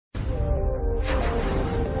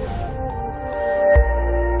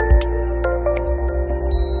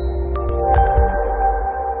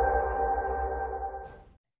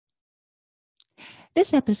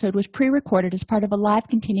This episode was pre-recorded as part of a live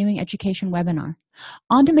continuing education webinar.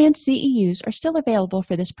 On-demand CEUs are still available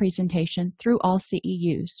for this presentation through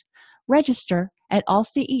AllCEUs. Register at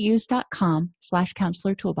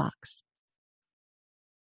allceus.com/counselor toolbox.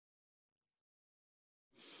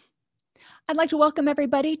 I'd like to welcome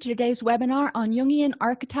everybody to today's webinar on Jungian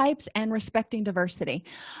archetypes and respecting diversity.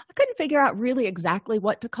 I couldn't figure out really exactly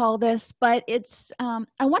what to call this, but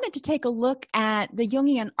I wanted to take a look at the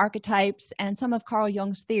Jungian archetypes and some of Carl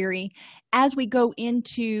Jung's theory as we go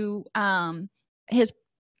into his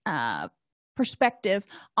perspective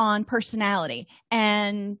on personality.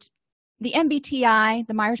 And the MBTI,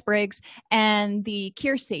 the Myers-Briggs, and the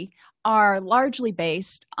Keirsey are largely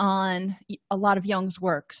based on a lot of Jung's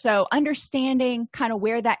work. So understanding kind of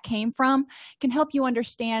where that came from can help you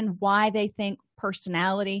understand why they think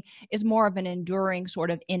personality is more of an enduring sort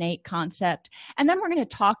of innate concept. And then we're going to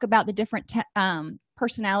talk about the different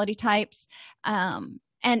personality types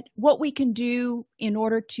and what we can do in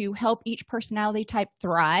order to help each personality type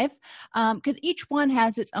thrive, because each one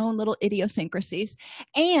has its own little idiosyncrasies,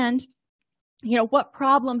 and what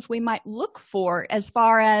problems we might look for as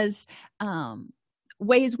far as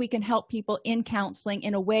ways we can help people in counseling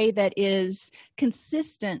in a way that is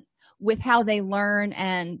consistent with how they learn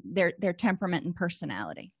and their temperament and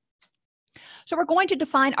personality. So we're going to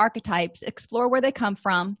define archetypes, explore where they come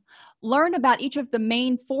from, learn about each of the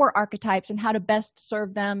main 4 archetypes and how to best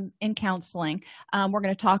serve them in counseling. We're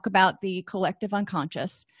going to talk about the collective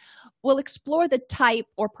unconscious. We'll explore the type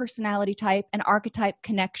or personality type and archetype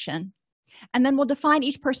connection. And then we'll define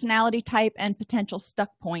each personality type and potential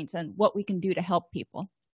stuck points and what we can do to help people.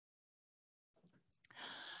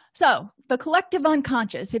 So the collective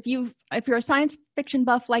unconscious, if you're a science fiction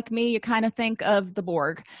buff like me, you kind of think of the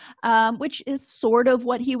Borg, which is sort of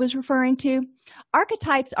what he was referring to.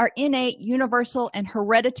 Archetypes are innate, universal, and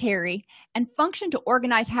hereditary and function to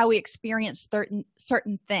organize how we experience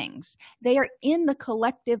certain things. They are in the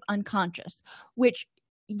collective unconscious, which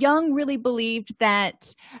Jung really believed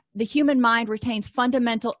that the human mind retains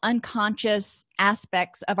fundamental unconscious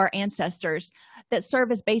aspects of our ancestors that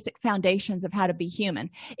serve as basic foundations of how to be human.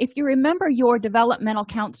 If you remember your developmental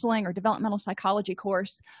counseling or developmental psychology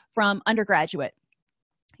course from undergraduate,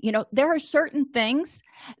 there are certain things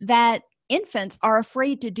that infants are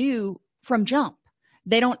afraid to do from jump.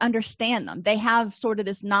 They don't understand them. They have sort of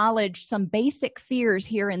this knowledge, some basic fears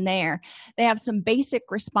here and there. They have some basic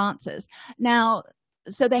responses. Now,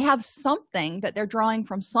 so they have something that they're drawing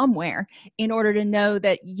from somewhere in order to know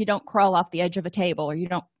that you don't crawl off the edge of a table or you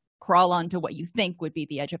don't crawl onto what you think would be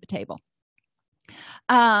the edge of a table.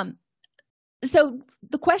 So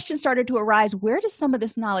the question started to arise, where does some of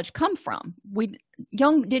this knowledge come from?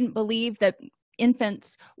 Jung didn't believe that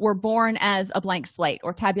infants were born as a blank slate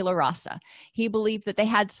or tabula rasa. He believed that they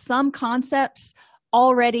had some concepts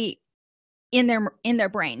already in their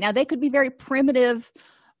brain. Now, they could be very primitive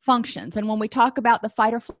functions, and when we talk about the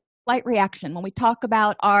fight or flight reaction, when we talk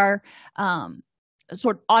about our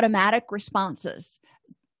sort of automatic responses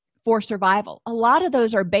for survival, a lot of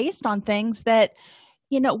those are based on things that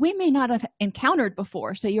we may not have encountered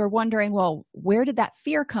before. So you're wondering, well, where did that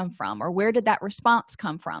fear come from, or where did that response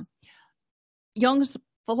come from? Jung's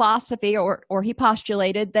philosophy, or he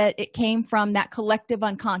postulated that it came from that collective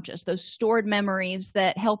unconscious, those stored memories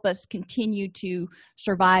that help us continue to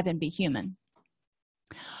survive and be human.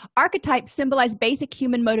 Archetypes symbolize basic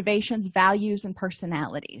human motivations, values, and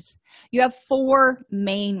personalities. You have 4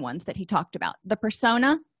 main ones that he talked about: the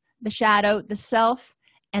persona, the shadow, the self,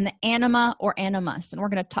 and the anima or animus. And we're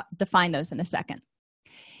going to define those in a second.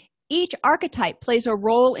 Each archetype plays a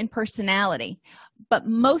role in personality, but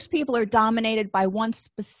most people are dominated by one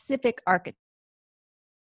specific archetype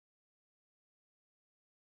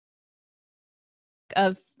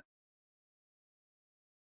of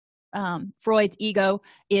Freud's ego,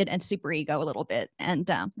 id, and superego a little bit. And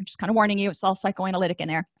I'm just kind of warning you, it's all psychoanalytic in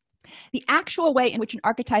there. The actual way in which an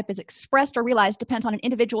archetype is expressed or realized depends on an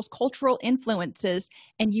individual's cultural influences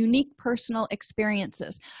and unique personal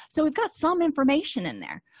experiences. So we've got some information in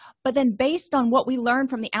there, but then based on what we learn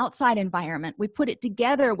from the outside environment, we put it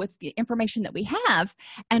together with the information that we have,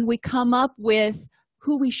 and we come up with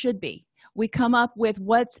who we should be. We come up with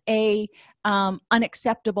what's a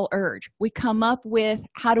unacceptable urge. We come up with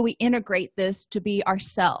how do we integrate this to be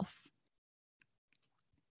ourself.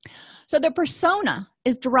 So the persona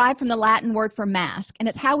is derived from the Latin word for mask, and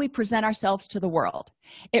it's how we present ourselves to the world.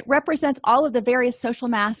 It represents all of the various social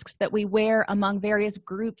masks that we wear among various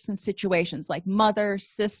groups and situations, like mother,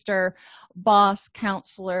 sister, boss,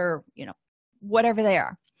 counselor, whatever they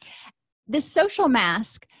are. This social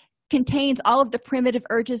mask contains all of the primitive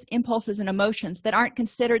urges, impulses, and emotions that aren't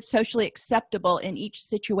considered socially acceptable in each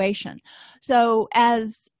situation. So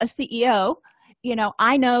as a CEO,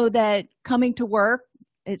 I know that coming to work,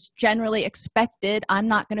 it's generally expected I'm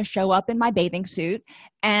not going to show up in my bathing suit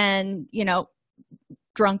and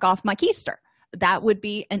drunk off my keister. That would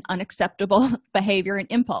be an unacceptable behavior and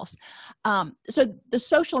impulse. So the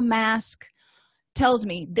social mask tells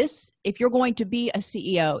me this: if you're going to be a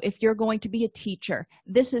CEO, if you're going to be a teacher,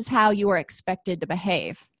 this is how you are expected to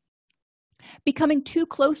behave. Becoming too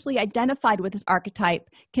closely identified with this archetype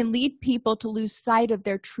can lead people to lose sight of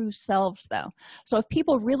their true selves, though. So if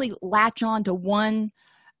people really latch on to one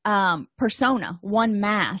persona, one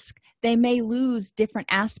mask, they may lose different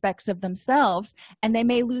aspects of themselves, and they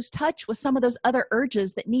may lose touch with some of those other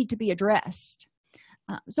urges that need to be addressed.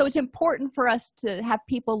 So it's important for us to have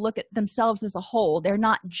people look at themselves as a whole. They're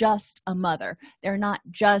not just a mother. They're not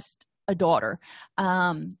just a daughter.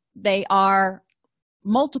 They are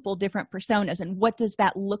multiple different personas, and what does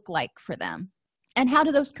that look like for them? And how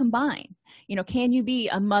do those combine? Can you be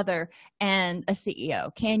a mother and a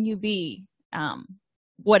CEO? Can you be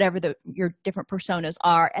whatever your different personas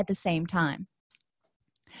are at the same time?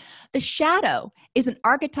 The shadow is an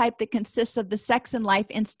archetype that consists of the sex and life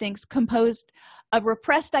instincts composed of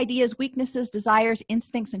repressed ideas, weaknesses, desires,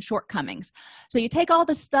 instincts, and shortcomings. So you take all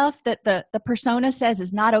the stuff that the persona says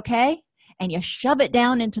is not okay, and you shove it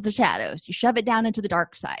down into the shadows. You shove it down into the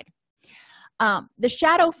dark side. The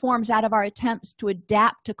shadow forms out of our attempts to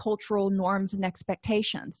adapt to cultural norms and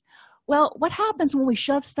expectations. Well, what happens when we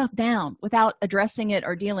shove stuff down without addressing it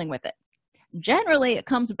or dealing with it? Generally, it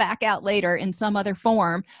comes back out later in some other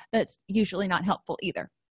form that's usually not helpful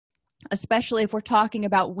either, especially if we're talking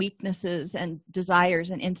about weaknesses and desires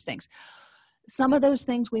and instincts. Some of those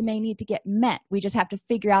things we may need to get met. We just have to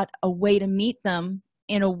figure out a way to meet them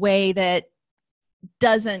in a way that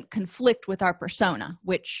doesn't conflict with our persona,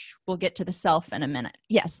 which we'll get to the self in a minute.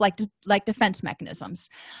 Yes, like defense mechanisms.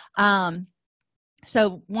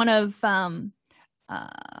 So one of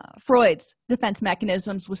Freud's defense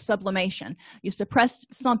mechanisms was sublimation. You suppress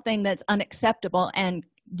something that's unacceptable and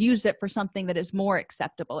use it for something that is more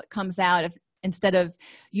acceptable. It comes out of, instead of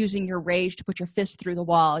using your rage to put your fist through the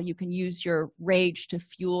wall, you can use your rage to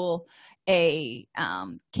fuel a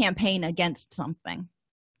campaign against something.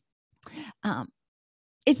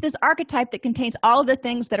 It's this archetype that contains all the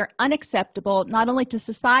things that are unacceptable, not only to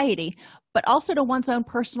society, but also to one's own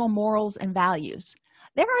personal morals and values.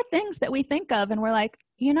 There are things that we think of and we're like,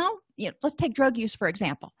 let's take drug use, for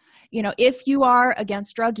example. If you are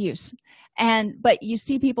against drug use but you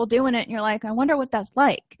see people doing it and you're like, I wonder what that's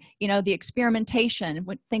like. The experimentation.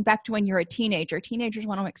 Think back to when you're a teenager. Teenagers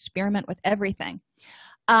want to experiment with everything.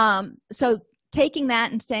 So taking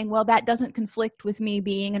that and saying, well, that doesn't conflict with me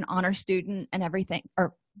being an honor student and everything,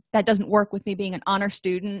 or that doesn't work with me being an honor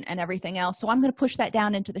student and everything else. So I'm going to push that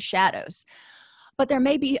down into the shadows. But there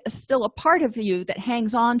may be still a part of you that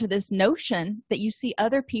hangs on to this notion that you see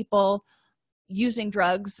other people using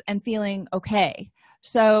drugs and feeling okay.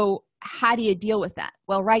 So how do you deal with that?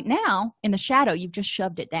 Well, right now in the shadow, you've just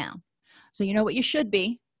shoved it down. So you know what you should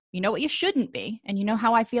be, you know what you shouldn't be, and you know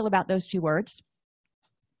how I feel about those two words.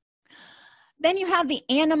 Then you have the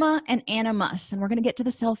anima and animus, and we're going to get to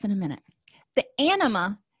the self in a minute. The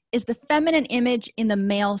anima is the feminine image in the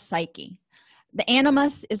male psyche. The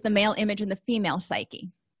animus is the male image in the female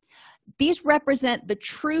psyche. These represent the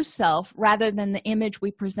true self rather than the image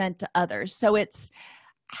we present to others. So it's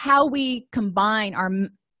how we combine our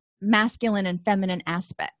masculine and feminine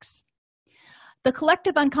aspects. The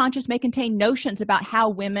collective unconscious may contain notions about how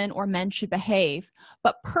women or men should behave,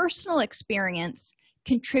 but personal experience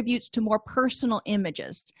contributes to more personal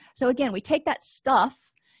images. So again, we take that stuff,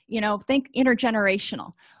 think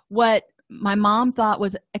intergenerational. What my mom thought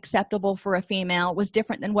was acceptable for a female was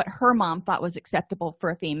different than what her mom thought was acceptable for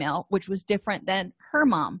a female, which was different than her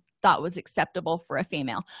mom thought was acceptable for a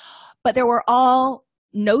female. But there were all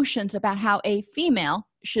notions about how a female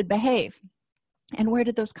should behave. And where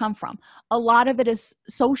did those come from? A lot of it is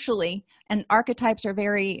socially, and archetypes are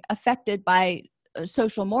very affected by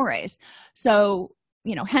social mores. So,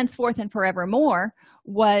 henceforth and forevermore,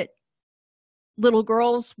 what little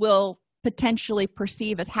girls will potentially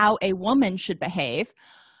perceive as how a woman should behave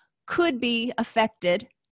could be affected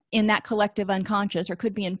in that collective unconscious, or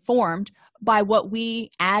could be informed by what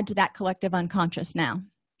we add to that collective unconscious now.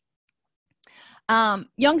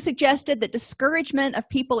 Jung suggested that discouragement of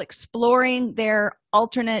people exploring their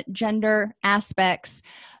alternate gender aspects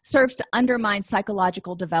serves to undermine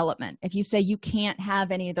psychological development. If you say you can't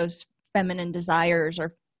have any of those feminine desires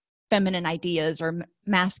or feminine ideas or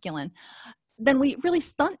masculine, then we really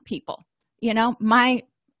stunt people.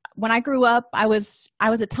 when I grew up, I was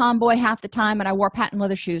a tomboy half the time, and I wore patent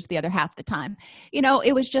leather shoes the other half the time.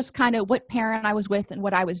 It was just kind of what parent I was with and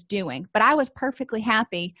what I was doing. But I was perfectly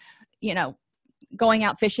happy, going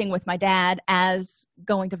out fishing with my dad as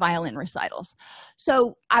going to violin recitals.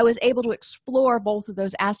 So I was able to explore both of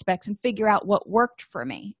those aspects and figure out what worked for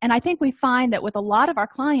me. And I think we find that with a lot of our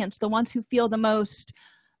clients, the ones who feel the most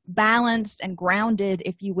balanced and grounded,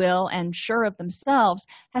 if you will, and sure of themselves,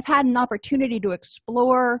 have had an opportunity to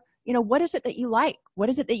explore, what is it that you like? What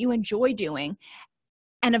is it that you enjoy doing?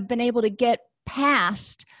 And have been able to get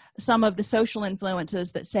past some of the social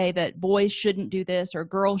influences that say that boys shouldn't do this or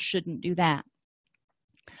girls shouldn't do that.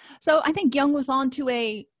 So I think Jung was on to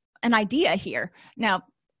an idea here. Now,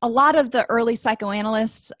 a lot of the early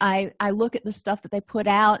psychoanalysts, I look at the stuff that they put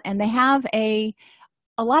out, and they have a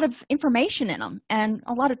lot of information in them and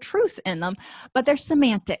a lot of truth in them, but their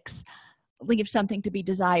semantics leave something to be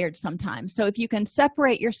desired sometimes. So if you can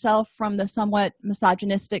separate yourself from the somewhat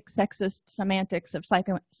misogynistic, sexist semantics of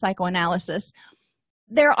psychoanalysis,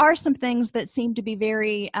 there are some things that seem to be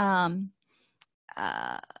very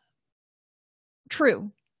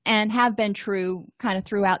true and have been true kind of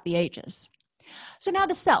throughout the ages. So now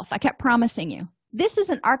the self, I kept promising you. This is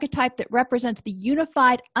an archetype that represents the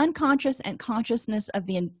unified unconscious and consciousness of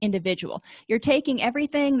the individual. You're taking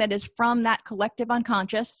everything that is from that collective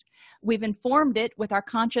unconscious. We've informed it with our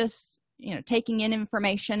conscious, taking in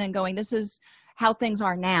information and going, this is how things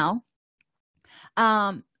are now.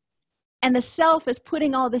 And the self is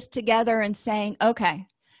putting all this together and saying, okay,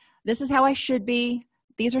 this is how I should be.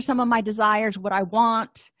 These are some of my desires, what I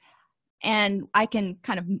want, and I can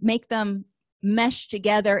kind of make them mesh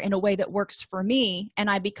together in a way that works for me, and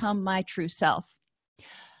I become my true self.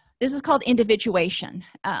 This is called individuation.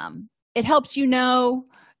 It helps you know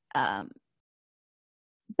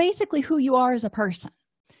basically who you are as a person.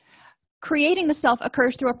 Creating the self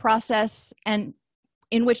occurs through a process and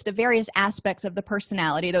in which the various aspects of the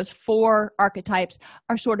personality, those 4 archetypes,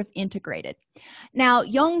 are sort of integrated. Now,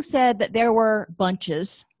 Jung said that there were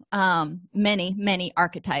bunches, many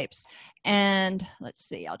archetypes. And let's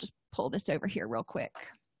see, I'll just pull this over here real quick.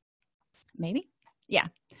 Maybe? Yeah.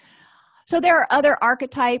 So there are other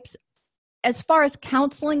archetypes. As far as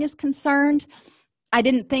counseling is concerned, I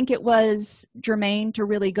didn't think it was germane to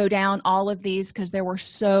really go down all of these because there were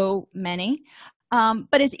so many.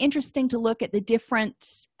 But it's interesting to look at the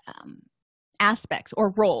different aspects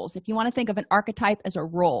or roles. If you want to think of an archetype as a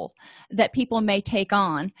role that people may take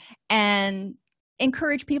on, and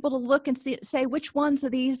encourage people to look and say which ones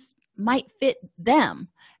of these might fit them,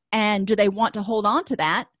 and do they want to hold on to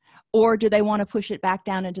that, or do they want to push it back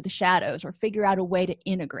down into the shadows or figure out a way to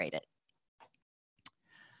integrate it.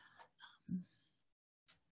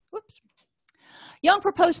 Whoops. Jung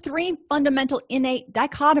proposed 3 fundamental innate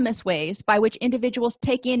dichotomous ways by which individuals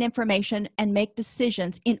take in information and make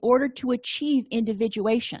decisions in order to achieve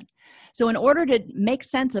individuation. So in order to make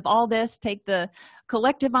sense of all this, take the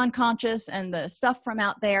collective unconscious and the stuff from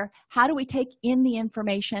out there, how do we take in the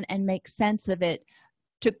information and make sense of it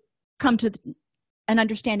to come to an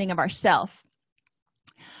understanding of ourself?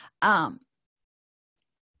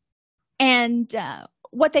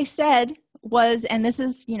 What they said was, and this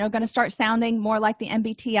is going to start sounding more like the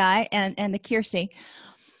MBTI and the Keirsey,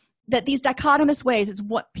 that these dichotomous ways, it's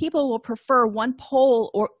what people will prefer one pole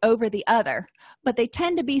or over the other, but they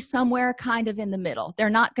tend to be somewhere kind of in the middle. They're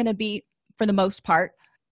not going to be, for the most part,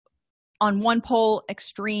 on one pole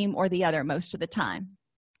extreme or the other most of the time.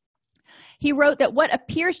 He wrote that what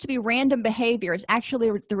appears to be random behavior is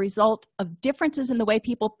actually the result of differences in the way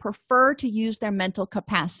people prefer to use their mental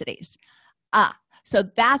capacities. So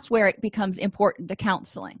that's where it becomes important to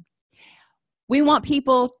counseling. We want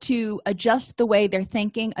people to adjust the way they're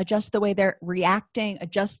thinking, adjust the way they're reacting,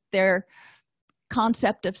 adjust their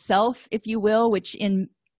concept of self, if you will, which in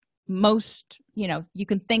most, you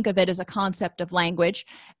can think of it as a concept of language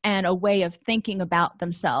and a way of thinking about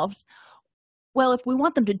themselves. Well, if we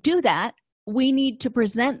want them to do that, we need to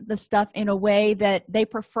present the stuff in a way that they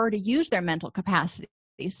prefer to use their mental capacity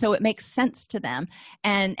so it makes sense to them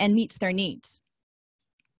and meets their needs.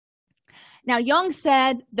 Now, Jung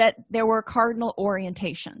said that there were cardinal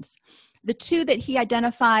orientations. The 2 that he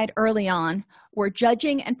identified early on were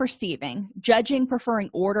judging and perceiving, judging preferring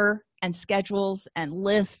order and schedules and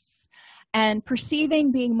lists, and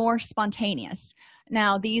perceiving being more spontaneous.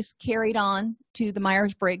 Now, these carried on to the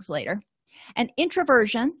Myers-Briggs later. And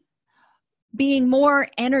introversion, being more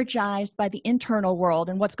energized by the internal world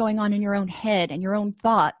and what's going on in your own head and your own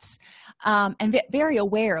thoughts, and very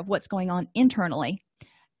aware of what's going on internally.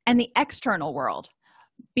 And the external world,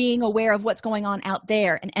 being aware of what's going on out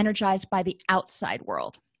there and energized by the outside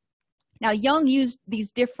world. Now, Jung used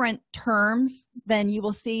these different terms than you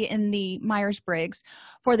will see in the Myers-Briggs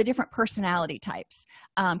for the different personality types,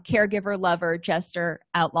 caregiver, lover, jester,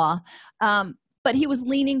 outlaw. But he was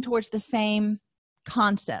leaning towards the same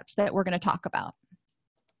concepts that we're going to talk about.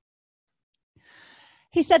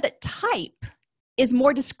 He said that type is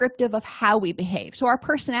more descriptive of how we behave. So our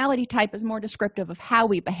personality type is more descriptive of how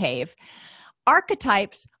we behave.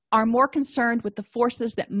 Archetypes are more concerned with the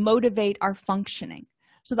forces that motivate our functioning.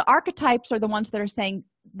 So the archetypes are the ones that are saying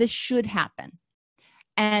this should happen.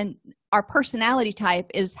 And our personality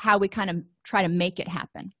type is how we kind of try to make it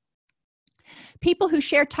happen. People who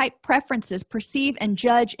share type preferences perceive and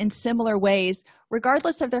judge in similar ways,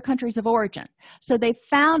 regardless of their countries of origin. So they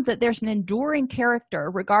found that there's an enduring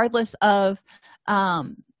character, regardless of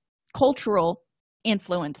cultural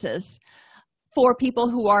influences, for people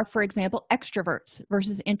who are, for example, extroverts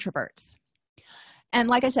versus introverts. And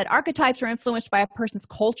like I said, archetypes are influenced by a person's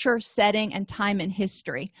culture, setting, and time in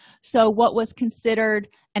history. So what was considered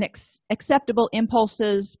an acceptable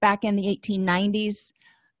impulses back in the 1890s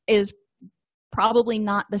is probably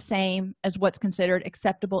not the same as what's considered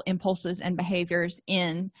acceptable impulses and behaviors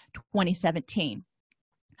in 2017.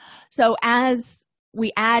 So as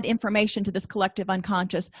we add information to this collective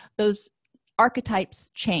unconscious, those archetypes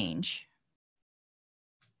change.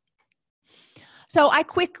 So I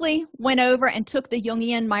quickly went over and took the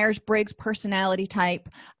Jungian Myers-Briggs personality type,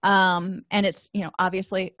 and it's,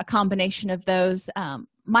 obviously a combination of those.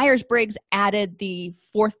 Myers-Briggs added the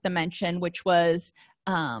fourth dimension, which was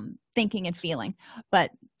thinking and feeling,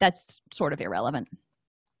 but that's sort of irrelevant.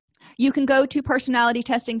 You can go to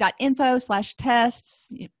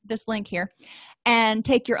personalitytesting.info/tests, this link here, and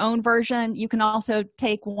take your own version. You can also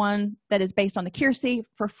take one that is based on the Keirsey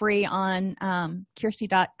for free on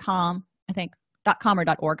Keirsey.com, I think. .com or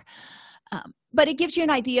 .org, but it gives you an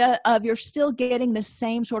idea of you're still getting the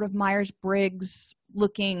same sort of Myers-Briggs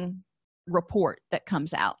looking report that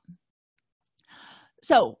comes out.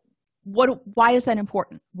 So why is that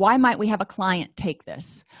important? Why might we have a client take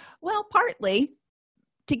this? Well, partly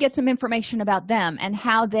to get some information about them and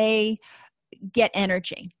how they get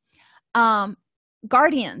energy.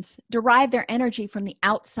 Guardians derive their energy from the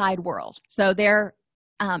outside world, so they're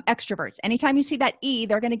extroverts. Anytime you see that E,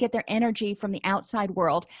 they're going to get their energy from the outside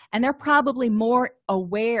world, and they're probably more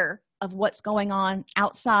aware of what's going on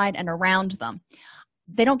outside and around them.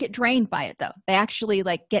 They don't get drained by it, though. They actually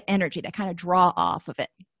get energy. They kind of draw off of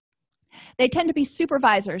it. They tend to be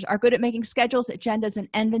supervisors, are good at making schedules, agendas, and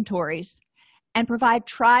inventories, and provide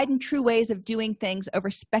tried and true ways of doing things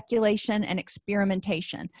over speculation and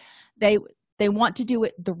experimentation. They want to do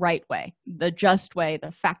it the right way, the just way,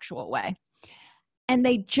 the factual way. And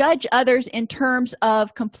they judge others in terms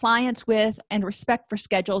of compliance with and respect for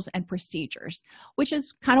schedules and procedures, which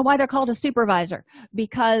is kind of why they're called a supervisor,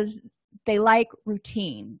 because they like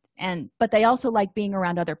routine, but they also like being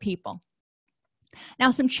around other people.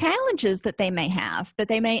 Now, some challenges that they may have that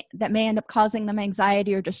may end up causing them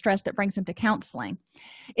anxiety or distress that brings them to counseling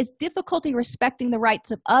is difficulty respecting the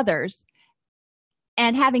rights of others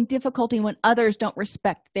and having difficulty when others don't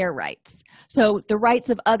respect their rights. So the rights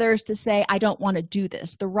of others to say, I don't want to do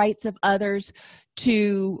this, the rights of others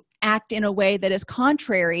to act in a way that is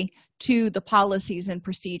contrary to the policies and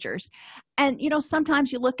procedures. And,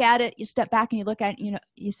 sometimes you look at it, you step back and you look at it,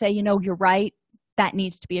 you say, you're right, that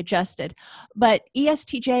needs to be adjusted. But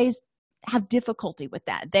ESTJs have difficulty with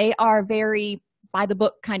that. They are very by the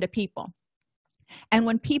book kind of people. And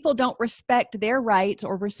when people don't respect their rights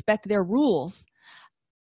or respect their rules,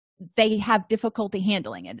 they have difficulty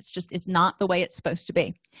handling it. It's not the way it's supposed to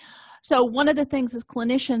be. So one of the things as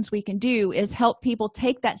clinicians we can do is help people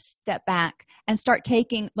take that step back and start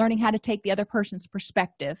learning how to take the other person's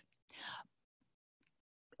perspective,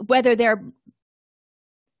 whether the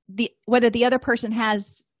other person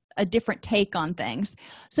has a different take on things,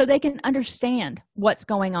 so they can understand what's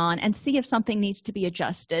going on and see if something needs to be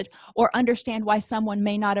adjusted, or understand why someone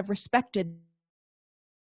may not have respected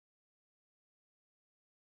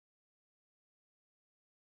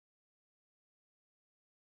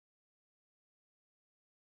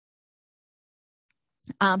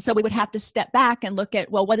so we would have to step back and look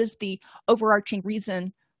at, well, what is the overarching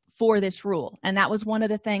reason for this rule? And that was one of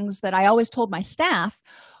the things that I always told my staff,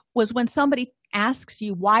 was when somebody asks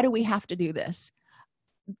you, why do we have to do this?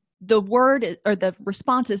 The word or the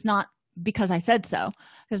response is not because I said so,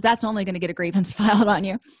 because that's only going to get a grievance filed on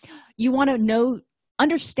you. You want to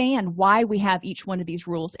understand why we have each one of these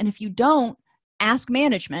rules. And if you don't, ask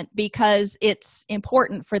management, because it's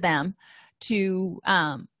important for them to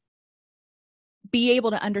be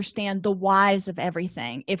able to understand the whys of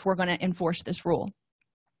everything if we're going to enforce this rule.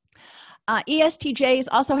 ESTJs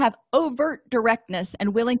also have overt directness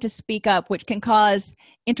and willing to speak up, which can cause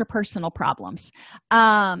interpersonal problems.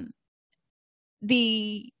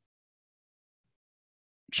 The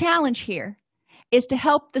challenge here is to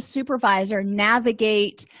help the supervisor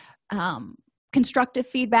navigate constructive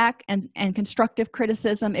feedback and constructive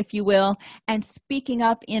criticism, if you will, and speaking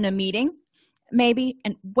up in a meeting, maybe,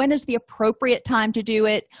 and when is the appropriate time to do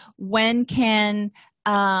it? When can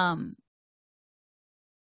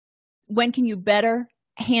you better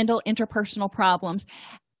handle interpersonal problems?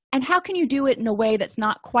 And how can you do it in a way that's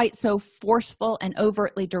not quite so forceful and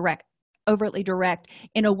overtly direct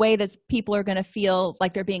in a way that people are going to feel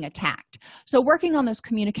like they're being attacked? So working on those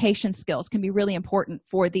communication skills can be really important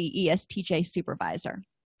for the ESTJ supervisor.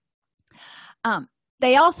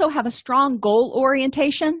 They also have a strong goal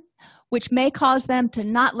orientation, which may cause them to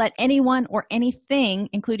not let anyone or anything,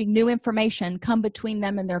 including new information, come between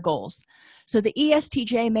them and their goals. So the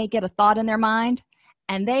ESTJ may get a thought in their mind,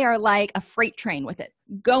 and they are like a freight train with it,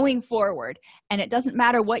 going forward. And it doesn't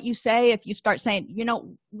matter what you say. If you start saying,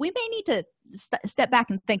 we may need to step back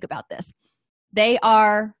and think about this. They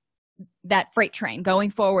are that freight train going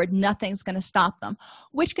forward. Nothing's going to stop them,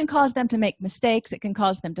 which can cause them to make mistakes. It can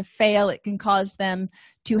cause them to fail. It can cause them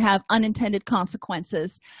to have unintended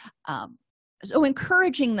consequences. So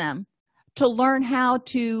encouraging them to learn how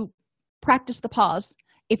to practice the pause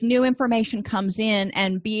if new information comes in,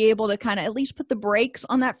 and be able to kind of at least put the brakes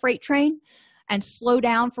on that freight train and slow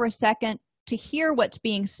down for a second to hear what's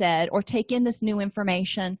being said or take in this new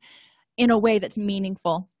information in a way that's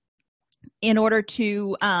meaningful, in order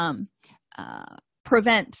to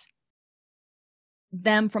prevent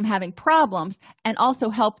them from having problems and also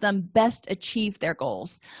help them best achieve their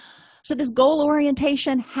goals. So this goal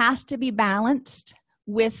orientation has to be balanced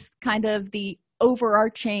with kind of the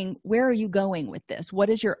overarching, where are you going with this? What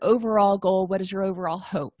is your overall goal? What is your overall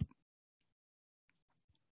hope?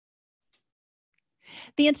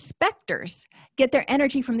 The inspectors get their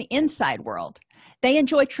energy from the inside world. They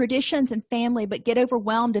enjoy traditions and family, but get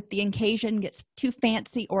overwhelmed if the occasion gets too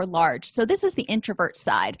fancy or large. So this is the introvert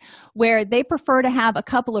side, where they prefer to have a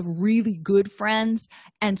couple of really good friends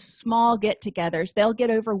and small get-togethers. They'll get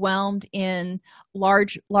overwhelmed in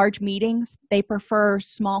large meetings. They prefer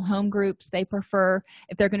small home groups. They prefer,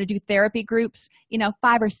 if they're going to do therapy groups, 5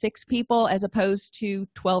 or 6 people as opposed to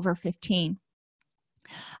 12 or 15.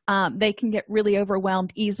 They can get really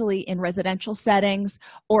overwhelmed easily in residential settings,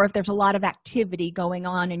 or if there's a lot of activity going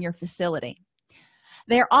on in your facility.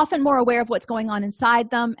 They're often more aware of what's going on inside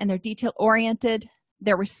them, and they're detail-oriented.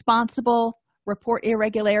 They're responsible, report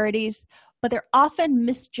irregularities, but they're often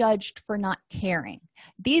misjudged for not caring.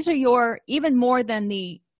 These are even more than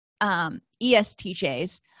the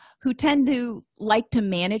ESTJs, who tend to like to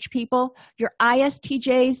manage people. Your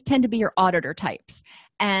ISTJs tend to be your auditor types.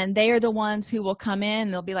 And they are the ones who will come in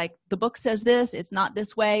and they'll be like, the book says this, it's not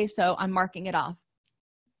this way, so I'm marking it off.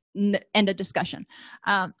 End of discussion.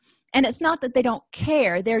 And it's not that they don't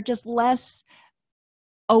care, they're just less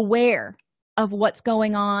aware of what's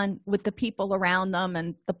going on with the people around them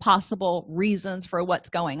and the possible reasons for what's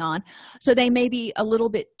going on. So they may be a little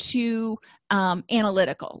bit too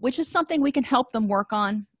analytical, which is something we can help them work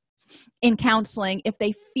on in counseling. If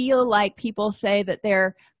they feel like people say that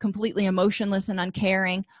they're completely emotionless and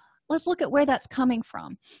uncaring, let's look at where that's coming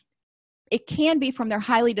from. It can be from their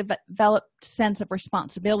highly developed sense of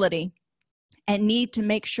responsibility and need to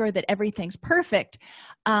make sure that everything's perfect,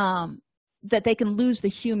 that they can lose the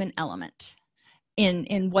human element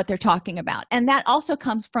in what they're talking about. And that also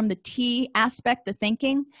comes from the T aspect, the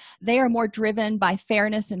thinking. They are more driven by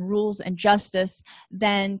fairness and rules and justice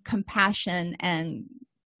than compassion and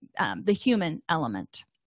the human element.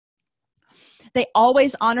 They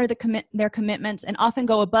always honor their commitments and often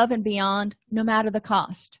go above and beyond, no matter the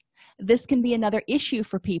cost. This can be another issue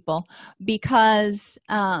for people because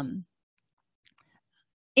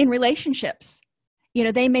in relationships,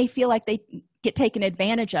 they may feel like they get taken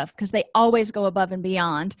advantage of because they always go above and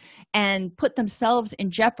beyond and put themselves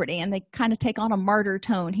in jeopardy, and they kind of take on a martyr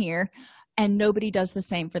tone here, and nobody does the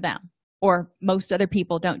same for them, or most other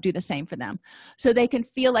people don't do the same for them. So they can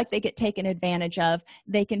feel like they get taken advantage of.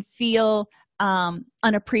 They can feel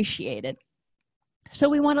unappreciated. So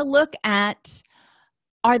we want to look at,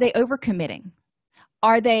 are they overcommitting?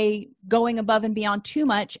 Are they going above and beyond too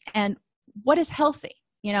much? And what is healthy?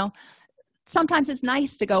 Sometimes it's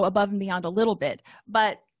nice to go above and beyond a little bit,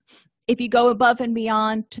 but if you go above and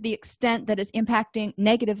beyond to the extent that it's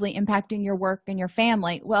negatively impacting your work and your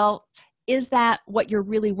family, well, is that what you're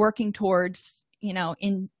really working towards,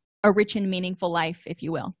 in a rich and meaningful life, if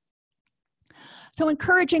you will? So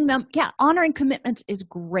encouraging them, honoring commitments is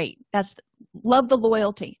great. That's love the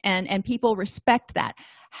loyalty, and people respect that.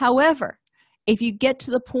 However, if you get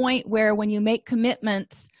to the point where when you make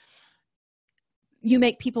commitments, you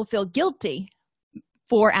make people feel guilty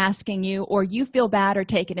for asking you, or you feel bad or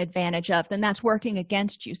taken advantage of, then that's working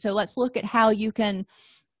against you. So let's look at how you can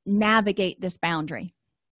navigate this boundary.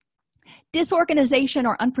 Disorganization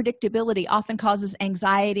or unpredictability often causes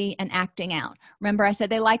anxiety and acting out. Remember, I said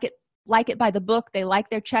they like it by the book. They like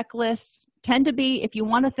their checklists. Tend to be, if you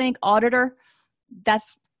want to think auditor,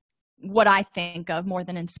 that's what I think of more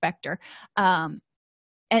than inspector. And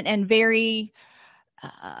very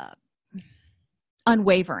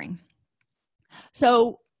unwavering.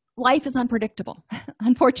 So life is unpredictable.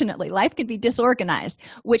 Unfortunately, life can be disorganized,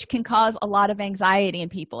 which can cause a lot of anxiety in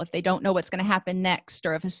people if they don't know what's going to happen next,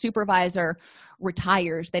 or if a supervisor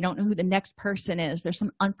retires, they don't know who the next person is. There's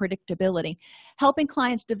some unpredictability. Helping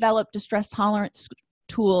clients develop distress tolerance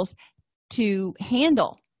tools to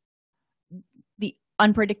handle the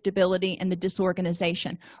unpredictability and the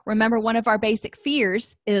disorganization. Remember, one of our basic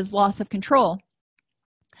fears is loss of control.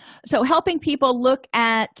 So helping people look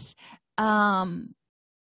at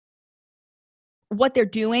what they're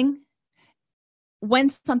doing when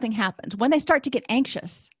something happens, when they start to get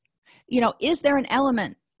anxious. Is there an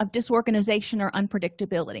element of disorganization or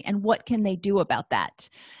unpredictability, and what can they do about that?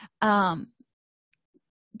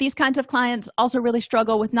 These kinds of clients also really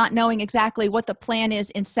struggle with not knowing exactly what the plan is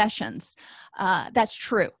in sessions. That's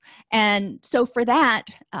true. And so for that,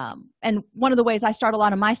 and one of the ways I start a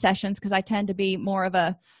lot of my sessions, because I tend to be more of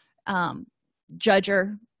a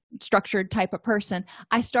judger, structured type of person,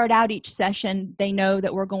 I start out each session, they know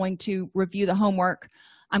that we're going to review the homework.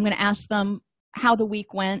 I'm going to ask them how the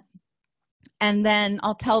week went, and then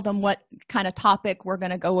I'll tell them what kind of topic we're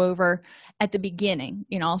going to go over at the beginning.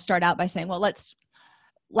 I'll start out by saying, well,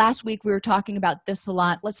 last week we were talking about this a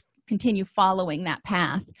lot. Let's continue following that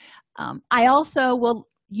path. I also will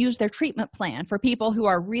use their treatment plan for people who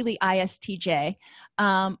are really ISTJ.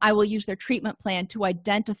 I will use their treatment plan to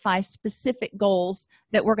identify specific goals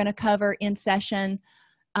that we're going to cover in session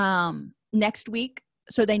next week,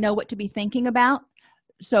 so they know what to be thinking about.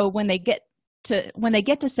 So when they get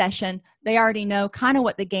to session, they already know kind of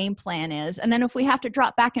what the game plan is. And then if we have to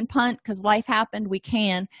drop back and punt because life happened, we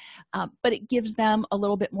can, but it gives them a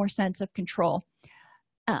little bit more sense of control.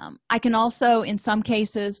 I can also, in some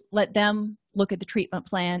cases, let them look at the treatment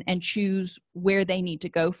plan and choose where they need to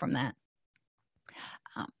go from that.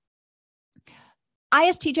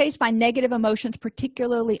 ISTJs find negative emotions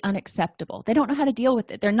particularly unacceptable. They don't know how to deal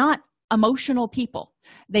with it. They're not emotional people.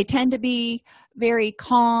 They tend to be very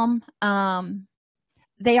calm.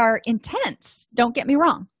 They are intense. Don't get me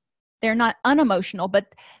wrong. They're not unemotional,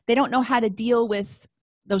 but they don't know how to deal with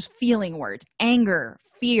those feeling words: anger,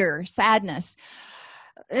 fear, sadness.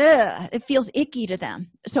 It feels icky to them.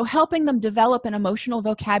 So helping them develop an emotional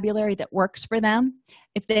vocabulary that works for them.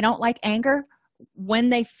 If they don't like anger, when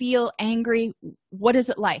they feel angry, what is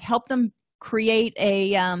it like? Help them create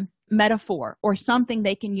a metaphor or something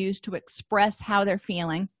they can use to express how they're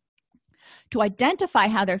feeling, to identify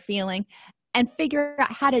how they're feeling, and figure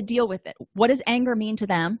out how to deal with it. What does anger mean to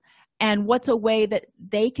them, and what's a way that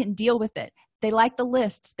they can deal with it? They like the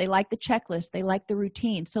lists, they like the checklist, they like the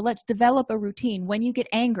routine. So let's develop a routine. When you get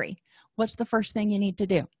angry, what's the first thing you need to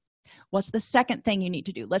do? What's the second thing you need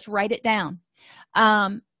to do? Let's write it down.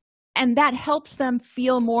 And that helps them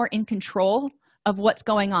feel more in control of what's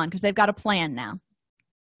going on because they've got a plan now.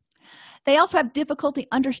 They also have difficulty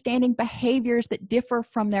understanding behaviors that differ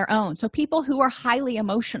from their own. So people who are highly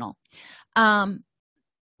emotional. My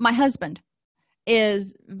husband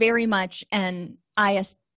is very much an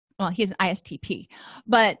he's an ISTP,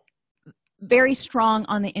 but very strong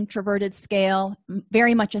on the introverted scale,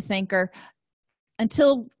 very much a thinker.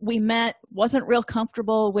 Until we met, wasn't real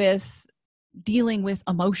comfortable with dealing with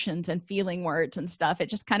emotions and feeling words and stuff. It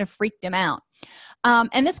just kind of freaked him out.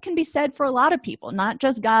 And this can be said for a lot of people, not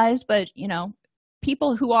just guys, but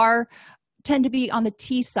people who tend to be on the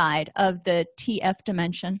T side of the TF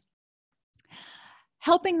dimension.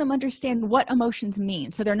 Helping them understand what emotions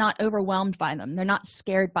mean so they're not overwhelmed by them, they're not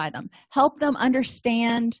scared by them. Help them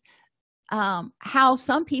understand how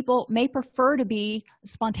some people may prefer to be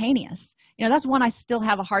spontaneous. That's one I still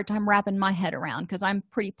have a hard time wrapping my head around because I'm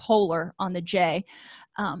pretty polar on the J.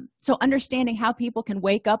 So understanding how people can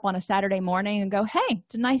wake up on a Saturday morning and go, hey,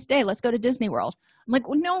 it's a nice day, let's go to Disney World. I'm like,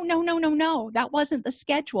 well, no, that wasn't the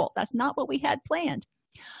schedule. That's not what we had planned.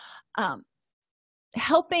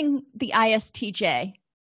 Helping the ISTJ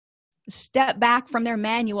step back from their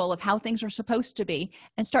manual of how things are supposed to be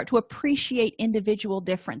and start to appreciate individual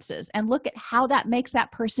differences and look at how that makes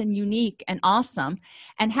that person unique and awesome,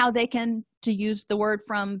 and how they can, to use the word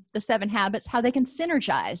from the 7 habits, how they can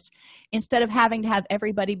synergize instead of having to have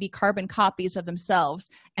everybody be carbon copies of themselves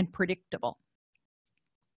and predictable.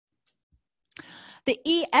 The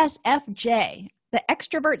ESFJ, the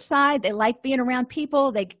extrovert side, they like being around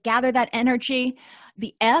people, they gather that energy.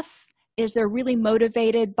 The F is they're really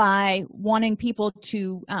motivated by wanting people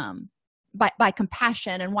to by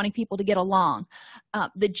compassion and wanting people to get along.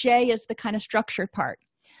 The J is the kind of structured part.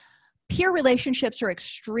 Peer relationships are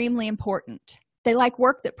extremely important. They like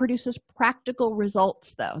work that produces practical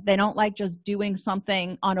results, though. They don't like just doing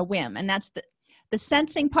something on a whim, and that's the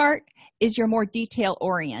sensing part is you're more detail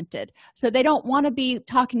oriented. So they don't want to be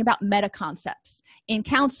talking about meta concepts. In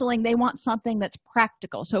counseling, they want something that's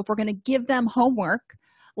practical. So if we're going to give them homework,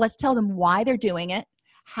 let's tell them why they're doing it,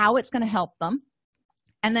 how it's going to help them,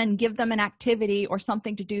 and then give them an activity or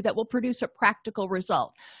something to do that will produce a practical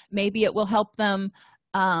result. Maybe it will help them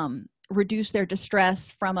reduce their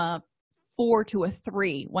distress from a 4 to a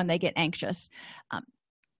 3 when they get anxious.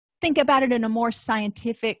 Think about it in a more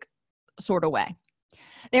scientific sort of way.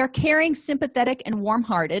 They're caring, sympathetic, and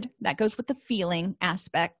warm-hearted. That goes with the feeling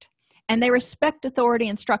aspect. And they respect authority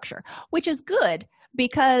and structure, which is good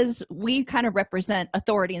because we kind of represent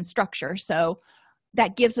authority and structure. So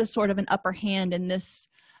that gives us sort of an upper hand in this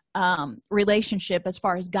relationship as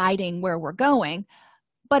far as guiding where we're going.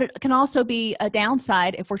 But it can also be a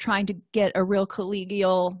downside if we're trying to get a real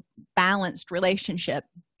collegial, balanced relationship,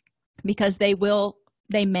 because they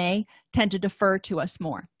may tend to defer to us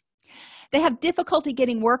more. They have difficulty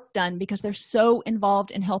getting work done because they're so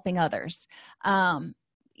involved in helping others.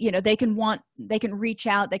 They can reach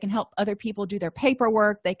out, they can help other people do their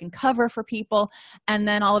paperwork, they can cover for people, and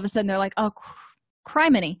then all of a sudden they're like, oh,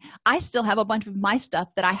 criminy, I still have a bunch of my stuff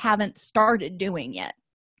that I haven't started doing yet.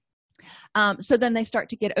 So then they start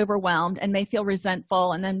to get overwhelmed and may feel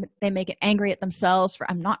resentful, and then they may get angry at themselves for,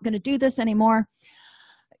 I'm not going to do this anymore.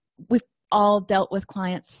 We've all dealt with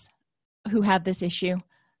clients who have this issue.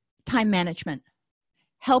 Time management,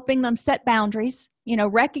 helping them set boundaries,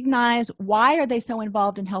 recognize why are they so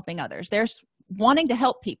involved in helping others. There's wanting to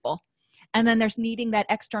help people, and then there's needing that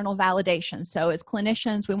external validation. So as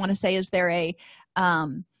clinicians, we want to say, is there a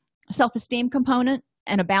self-esteem component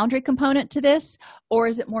and a boundary component to this, or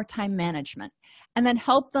is it more time management? And then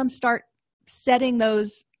help them start setting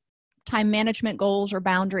those time management goals or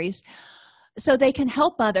boundaries so they can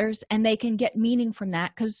help others and they can get meaning from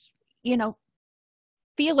that, because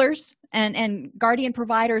feelers and guardian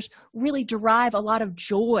providers really derive a lot of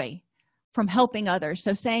joy from helping others.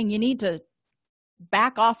 So saying you need to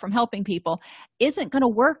back off from helping people isn't going to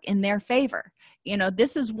work in their favor.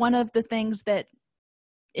 This is one of the things that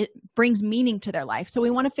it brings meaning to their life. So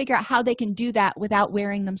we want to figure out how they can do that without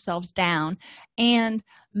wearing themselves down and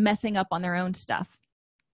messing up on their own stuff.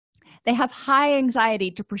 They have high anxiety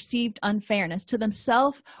to perceived unfairness to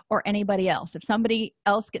themselves or anybody else. If somebody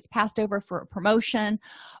else gets passed over for a promotion,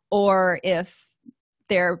 or if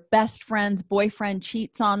their best friend's boyfriend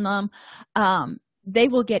cheats on them, they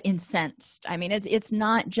will get incensed. I mean, it's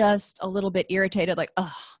not just a little bit irritated, like,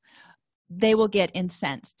 ugh, they will get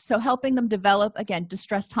incensed. So helping them develop, again,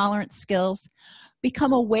 distress tolerance skills,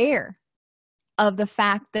 become aware of the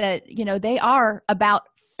fact that, they are about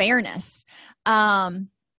fairness.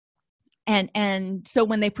 And so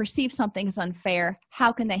when they perceive something is unfair,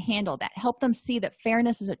 how can they handle that? Help them see that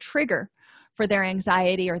fairness is a trigger for their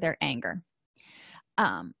anxiety or their anger.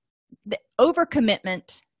 The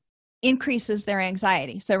overcommitment increases their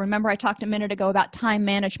anxiety. So remember, I talked a minute ago about time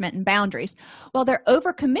management and boundaries. Well, their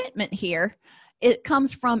overcommitment here, it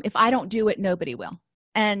comes from, if I don't do it, nobody will.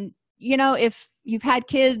 And, if you've had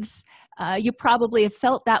kids, you probably have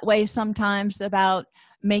felt that way sometimes about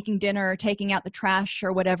making dinner or taking out the trash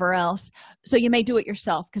or whatever else. So you may do it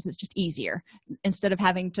yourself because it's just easier instead of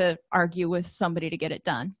having to argue with somebody to get it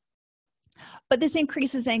done. But this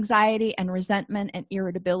increases anxiety and resentment and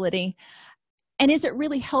irritability. And is it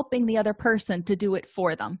really helping the other person to do it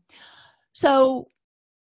for them? So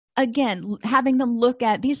again, having them look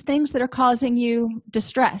at these things that are causing you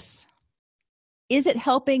distress. Is it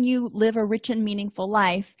helping you live a rich and meaningful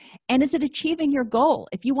life? And is it achieving your goal?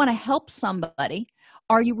 If you want to help somebody,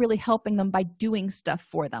 are you really helping them by doing stuff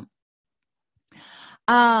for them?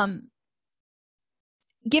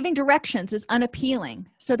 Giving directions is unappealing,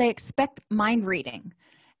 so they expect mind reading.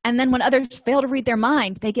 And then when others fail to read their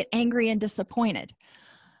mind, they get angry and disappointed.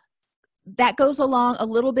 That goes along a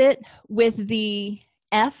little bit with the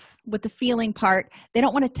F with the feeling part, they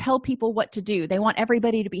don't want to tell people what to do. They want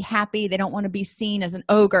everybody to be happy. They don't want to be seen as an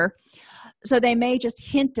ogre. So they may just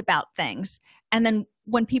hint about things. And then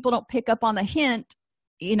when people don't pick up on the hint,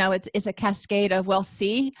 it's a cascade of, well,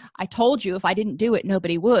 see, I told you if I didn't do it,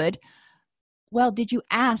 nobody would. Well, did you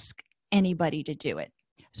ask anybody to do it?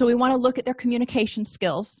 So we want to look at their communication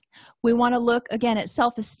skills. We want to look, again, at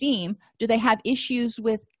self-esteem. Do they have issues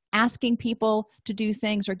with asking people to do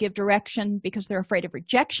things or give direction because they're afraid of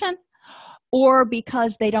rejection, or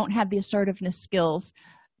because they don't have the assertiveness skills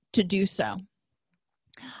to do so?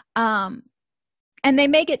 And they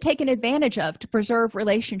may get taken advantage of to preserve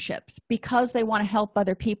relationships because they want to help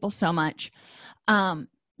other people so much.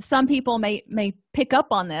 Some people may pick up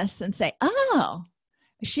on this and say, oh,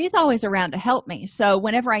 she's always around to help me, so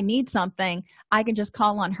whenever I need something, I can just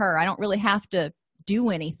call on her. I don't really have to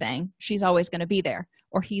do anything. She's always going to be there,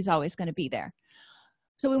 or he's always going to be there.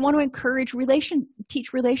 So we want to encourage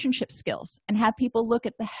teach relationship skills and have people look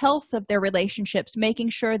at the health of their relationships, making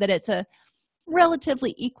sure that it's a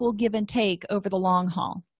relatively equal give and take over the long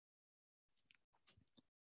haul.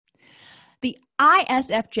 The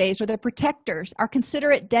ISFJs, or the protectors, are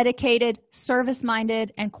considerate, dedicated,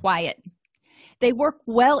 service-minded, and quiet. They work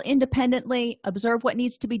well independently, observe what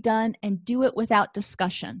needs to be done, and do it without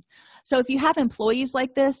discussion. So if you have employees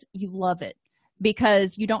like this, you love it,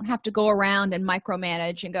 because you don't have to go around and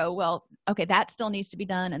micromanage and go, well, okay, that still needs to be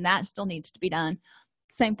done and that still needs to be done.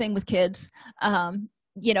 Same thing with kids.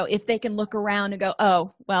 If they can look around and go,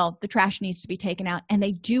 oh, well, the trash needs to be taken out, and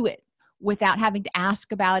they do it without having to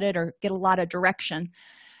ask about it or get a lot of direction,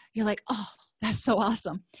 you're like, oh, that's so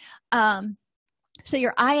awesome. So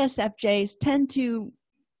your ISFJs tend to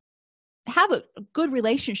have a good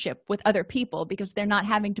relationship with other people because they're not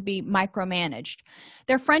having to be micromanaged.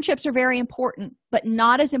 Their friendships are very important, but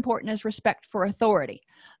not as important as respect for authority.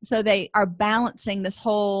 So they are balancing this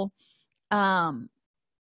whole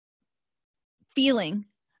feeling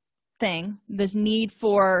thing, this need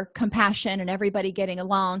for compassion and everybody getting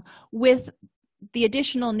along, with the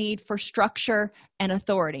additional need for structure and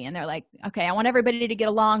authority. And they're like, okay, I want everybody to get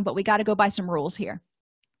along, but we got to go by some rules here.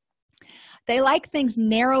 They like things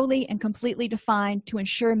narrowly and completely defined to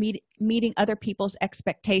ensure meeting other people's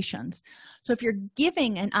expectations. So if you're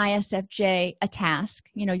giving an ISFJ a task,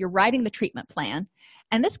 you're writing the treatment plan,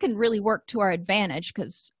 and this can really work to our advantage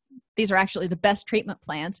because these are actually the best treatment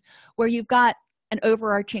plans, where you've got an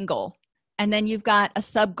overarching goal, and then you've got a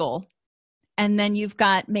sub goal, and then you've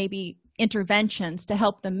got maybe interventions to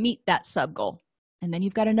help them meet that sub goal, and then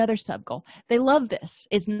you've got another sub goal. They love this.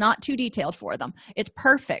 It's not too detailed for them. It's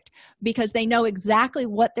perfect because they know exactly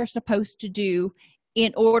what they're supposed to do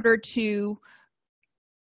in order to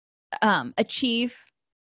achieve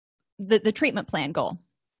the treatment plan goal.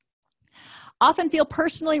 Often feel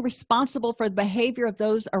personally responsible for the behavior of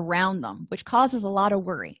those around them, which causes a lot of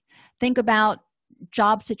worry. Think about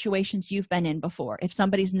job situations you've been in before. If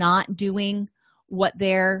somebody's not doing what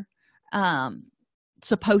they're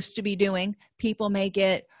supposed to be doing, people may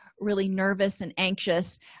get really nervous and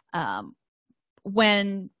anxious.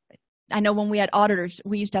 When we had auditors,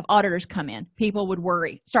 we used to have auditors come in, people would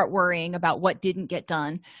start worrying about what didn't get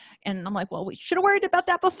done. And I'm like, well, we should have worried about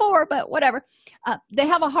that before, but whatever. They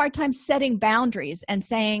have a hard time setting boundaries and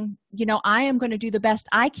saying, I am going to do the best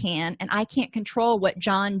I can, and I can't control what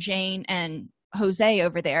John, Jane, and Jose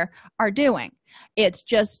over there are doing. It's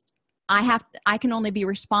just, I can only be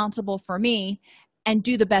responsible for me and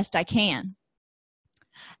do the best I can.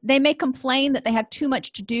 They may complain that they have too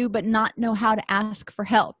much to do, but not know how to ask for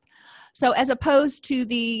help. So as opposed to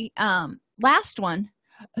the last one,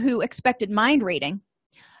 who expected mind reading,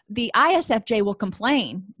 the ISFJ will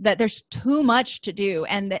complain that there's too much to do,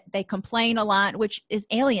 and that they complain a lot, which is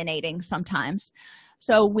alienating sometimes.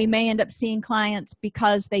 So we may end up seeing clients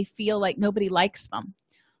because they feel like nobody likes them.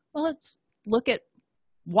 Well, let's look at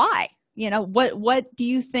why. What do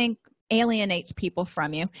you think alienates people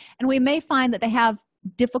from you? And we may find that they have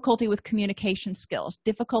difficulty with communication skills,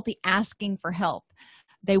 difficulty asking for help.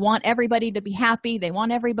 They want everybody to be happy. They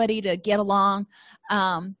want everybody to get along.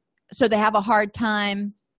 So they have a hard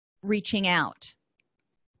time reaching out.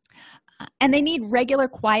 And they need regular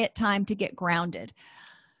quiet time to get grounded.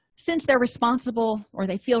 Since they're responsible, or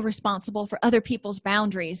they feel responsible for other people's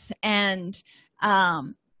boundaries, and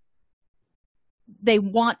they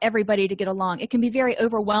want everybody to get along, it can be very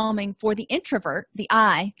overwhelming for the introvert, the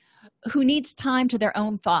I, who needs time to their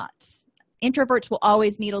own thoughts. Introverts will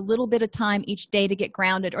always need a little bit of time each day to get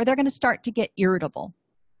grounded, or they're going to start to get irritable.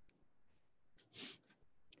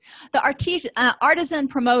 The artisan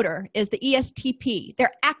promoter is the ESTP.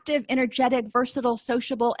 They're active, energetic, versatile,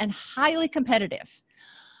 sociable, and highly competitive.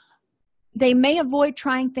 They may avoid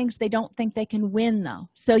trying things they don't think they can win, though.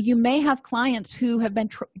 So you may have clients who have been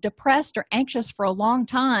depressed or anxious for a long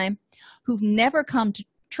time who've never come to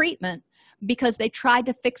treatment because they tried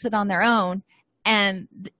to fix it on their own and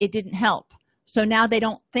it didn't help. So now they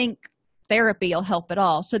don't think therapy will help at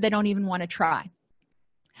all, so they don't even want to try.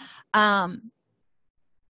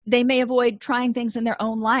 They may avoid trying things in their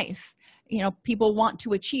own life. People want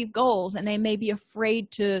to achieve goals and they may be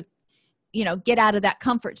afraid to get out of that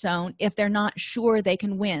comfort zone if they're not sure they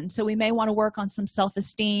can win. So we may want to work on some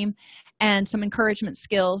self-esteem and some encouragement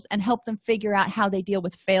skills and help them figure out how they deal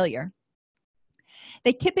with failure.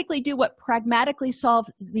 They typically do what pragmatically solves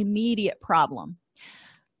the immediate problem.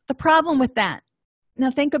 The problem with that, now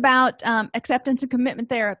think about acceptance and commitment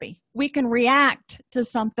therapy. We can react to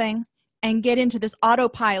something and get into this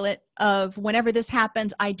autopilot of whenever this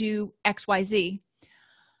happens, I do XYZ.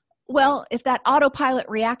 Well, if that autopilot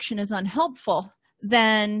reaction is unhelpful,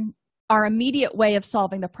 then our immediate way of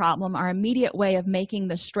solving the problem, our immediate way of making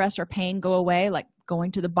the stress or pain go away, like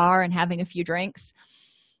going to the bar and having a few drinks,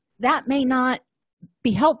 that may not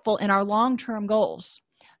be helpful in our long-term goals.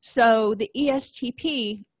 So the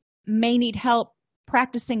ESTP may need help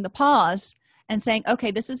practicing the pause and saying,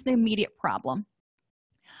 okay, this is the immediate problem.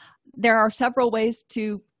 There are several ways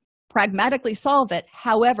to pragmatically solve it.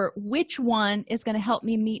 However, which one is going to help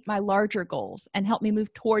me meet my larger goals and help me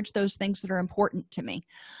move towards those things that are important to me?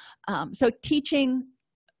 So teaching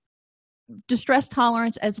distress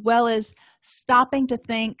tolerance, as well as stopping to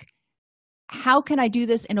think, how can I do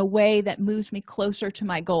this in a way that moves me closer to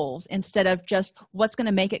my goals instead of just what's going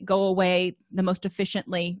to make it go away the most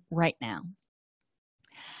efficiently right now?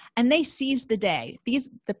 And they seize the day.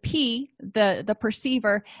 The P, the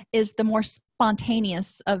perceiver, is the more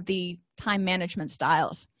spontaneous of the time management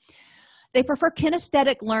styles. They prefer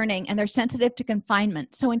kinesthetic learning and they're sensitive to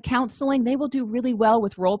confinement. So in counseling, they will do really well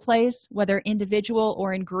with role plays, whether individual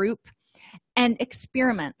or in group, and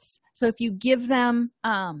experiments. So if you give them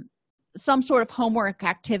some sort of homework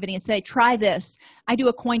activity and say, try this. I do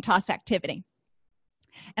a coin toss activity.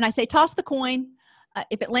 And I say, toss the coin.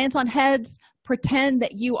 If it lands on heads, pretend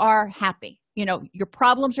that you are happy. Your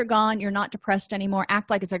problems are gone. You're not depressed anymore. Act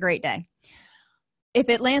like it's a great day. If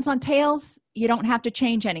it lands on tails, you don't have to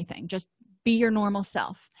change anything. Just be your normal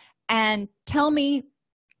self. And tell me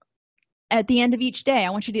at the end of each day, I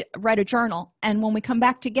want you to write a journal. And when we come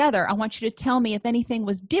back together, I want you to tell me if anything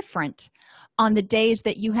was different on the days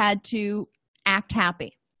that you had to act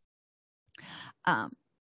happy.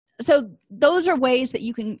 So those are ways that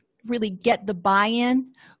you can really get the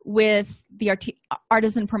buy-in with the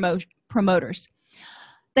artisan promoters.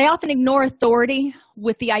 They often ignore authority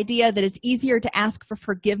with the idea that it's easier to ask for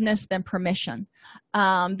forgiveness than permission.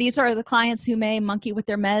 These are the clients who may monkey with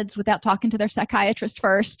their meds without talking to their psychiatrist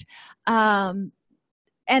first. And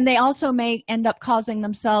they also may end up causing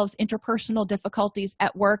themselves interpersonal difficulties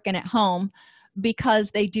at work and at home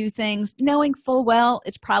because they do things knowing full well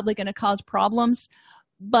it's probably going to cause problems,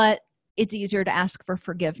 but it's easier to ask for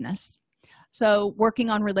forgiveness. So working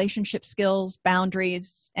on relationship skills,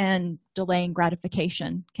 boundaries, and delaying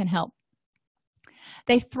gratification can help.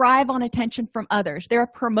 They thrive on attention from others. They're a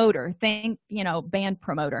promoter. Think, band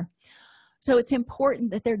promoter. So it's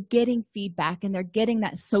important that they're getting feedback and they're getting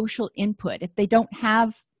that social input. If they don't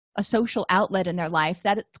have a social outlet in their life,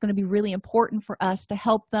 that it's going to be really important for us to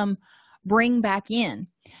help them bring back in,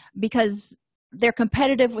 because they're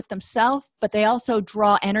competitive with themselves, but they also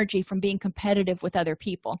draw energy from being competitive with other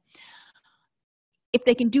people. If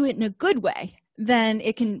they can do it in a good way, then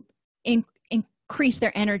it can increase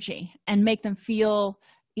their energy and make them feel,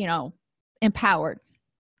 empowered.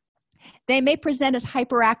 They may present as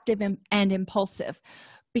hyperactive and impulsive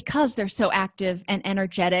because they're so active and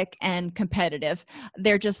energetic and competitive.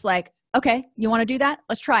 They're just like, okay, you want to do that?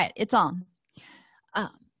 Let's try it. It's on.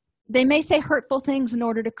 They may say hurtful things in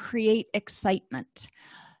order to create excitement.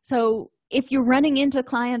 So if you're running into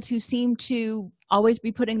clients who seem to always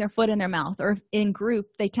be putting their foot in their mouth, or in group,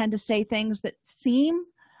 they tend to say things that seem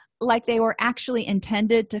like they were actually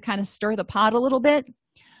intended to kind of stir the pot a little bit,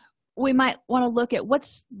 we might want to look at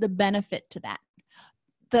what's the benefit to that.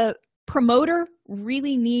 The promoter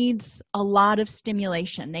really needs a lot of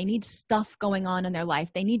stimulation. They need stuff going on in their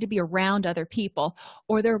life. They need to be around other people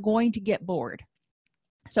or they're going to get bored.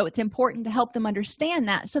 So it's important to help them understand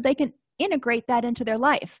that so they can integrate that into their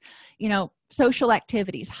life, social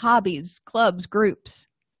activities, hobbies, clubs, groups.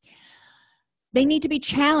 They need to be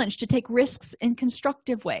challenged to take risks in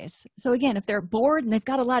constructive ways. So again, if they're bored and they've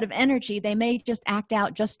got a lot of energy, they may just act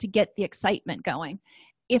out just to get the excitement going.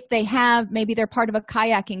 If they have, maybe they're part of a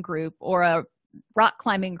kayaking group or a rock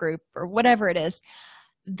climbing group or whatever it is,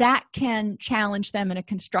 that can challenge them in a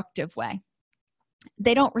constructive way.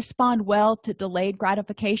 They don't respond well to delayed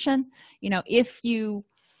gratification. If you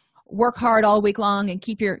work hard all week long and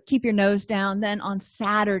keep your nose down, then on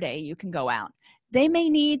Saturday you can go out. They may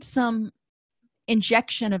need some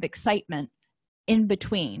injection of excitement in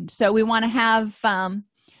between. So we want to have them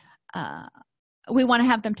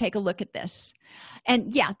take a look at this.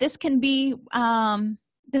 And yeah, this can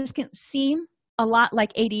seem a lot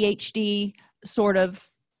like ADHD sort of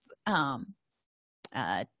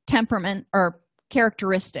temperament or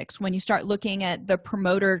characteristics when you start looking at the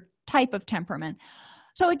promoter type of temperament.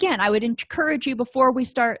 So again, I would encourage you, before we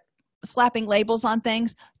start slapping labels on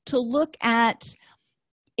things, to look at,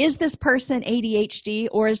 is this person ADHD,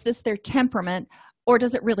 or is this their temperament, or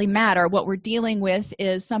does it really matter? What we're dealing with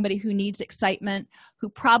is somebody who needs excitement, who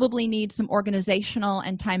probably needs some organizational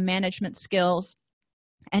and time management skills,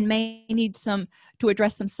 and may need to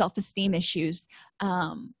address some self-esteem issues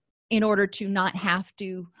in order to not have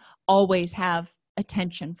to always have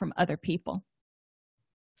attention from other people.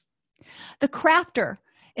 The crafter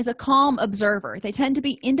is a calm observer. They tend to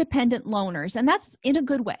be independent loners, and that's in a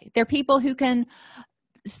good way. They're people who can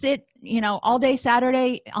sit, all day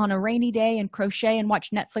Saturday on a rainy day and crochet and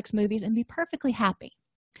watch Netflix movies and be perfectly happy.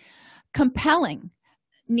 Compelling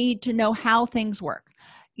need to know how things work.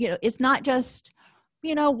 It's not just,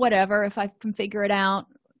 whatever, if I can figure it out,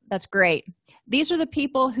 that's great. These are the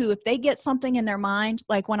people who, if they get something in their mind,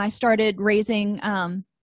 like when I started raising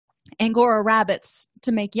Angora rabbits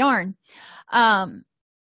to make yarn,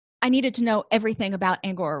 I needed to know everything about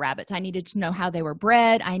Angora rabbits. I needed to know how they were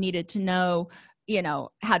bred. I needed to know,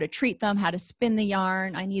 how to treat them, how to spin the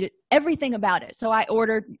yarn. I needed everything about it. So I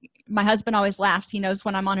ordered, my husband always laughs. He knows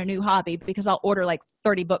when I'm on a new hobby because I'll order like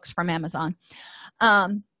 30 books from Amazon.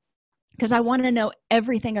 Because I want to know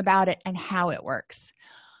everything about it and how it works.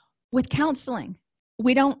 With counseling,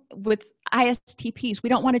 with ISTPs, we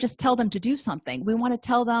don't want to just tell them to do something. We want to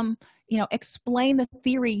tell them, explain the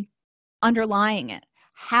theory underlying it.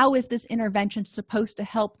 How is this intervention supposed to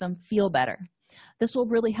help them feel better? This will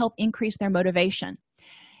really help increase their motivation.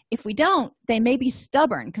 If we don't, they may be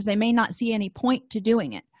stubborn because they may not see any point to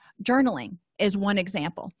doing it. Journaling is one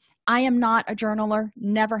example. I am not a journaler,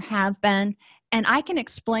 never have been, and I can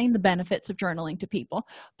explain the benefits of journaling to people,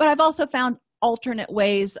 but I've also found alternate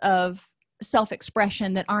ways of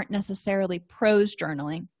self-expression that aren't necessarily prose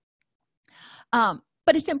journaling.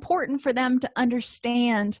 But it's important for them to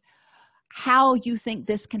understand how you think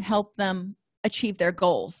this can help them achieve their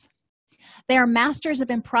goals. They are masters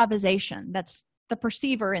of improvisation. That's the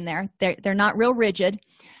perceiver in there. They're not real rigid.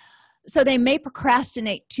 So they may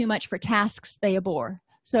procrastinate too much for tasks they abhor.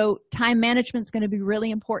 So time management is going to be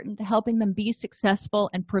really important to helping them be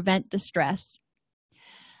successful and prevent distress.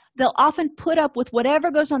 They'll often put up with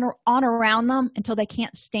whatever goes on around them until they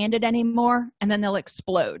can't stand it anymore, and then they'll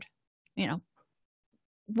explode.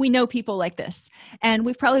 We know people like this, and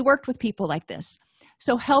we've probably worked with people like this.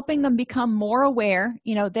 So helping them become more aware,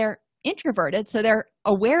 they're introverted, so they're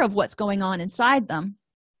aware of what's going on inside them,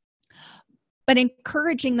 but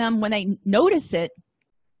encouraging them when they notice it,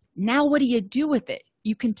 now what do you do with it?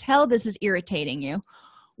 You can tell this is irritating you.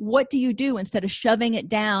 What do you do instead of shoving it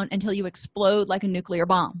down until you explode like a nuclear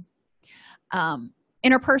bomb?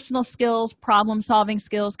 Interpersonal skills, problem-solving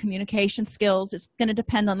skills, communication skills, it's going to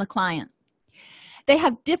depend on the client. They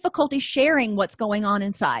have difficulty sharing what's going on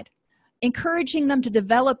inside. Encouraging them to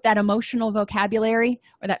develop that emotional vocabulary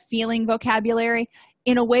or that feeling vocabulary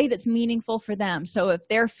in a way that's meaningful for them. So if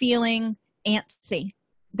they're feeling antsy,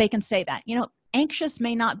 they can say that. Anxious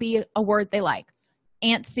may not be a word they like.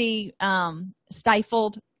 Antsy,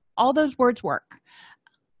 stifled, all those words work.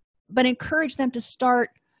 But encourage them to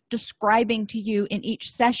start describing to you in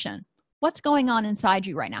each session what's going on inside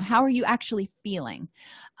you right now. How are you actually feeling?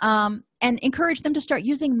 And encourage them to start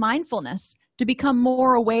using mindfulness to become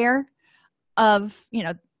more aware of,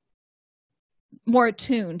 more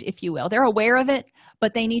attuned, if you will. They're aware of it,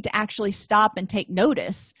 but they need to actually stop and take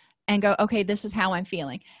notice and go, okay, this is how I'm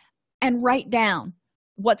feeling. And write down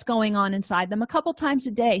what's going on inside them a couple times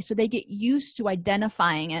a day so they get used to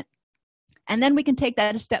identifying it. And then we can take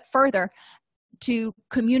that a step further to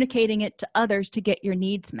communicating it to others to get your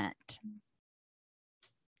needs met.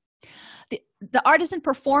 The artisan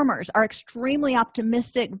performers are extremely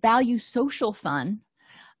optimistic, value social fun,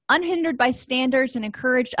 unhindered by standards, and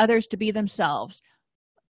encourage others to be themselves.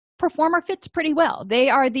 Performer fits pretty well. They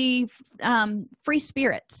are the free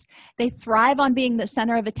spirits. They thrive on being the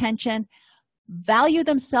center of attention, value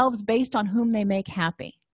themselves based on whom they make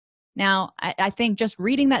happy. Now, I think just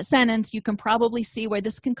reading that sentence, you can probably see where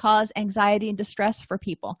this can cause anxiety and distress for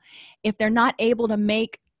people. If they're not able to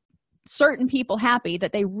make certain people happy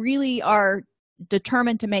that they really are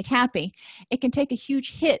determined to make happy, it can take a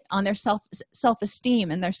huge hit on their self-esteem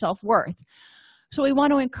and their self-worth. So we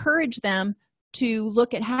want to encourage them to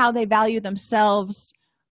look at how they value themselves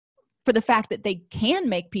for the fact that they can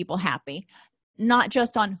make people happy, not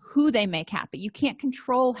just on who they make happy. You can't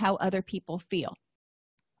control how other people feel.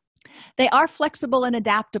 They are flexible and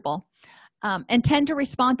adaptable, and tend to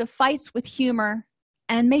respond to fights with humor,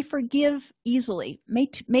 and may forgive easily,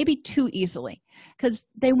 maybe too easily, because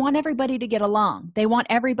they want everybody to get along. They want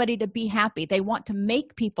everybody to be happy. They want to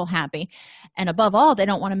make people happy. And above all, they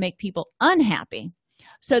don't want to make people unhappy.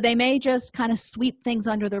 So they may just kind of sweep things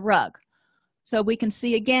under the rug. So we can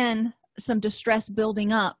see, again, some distress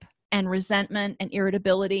building up and resentment and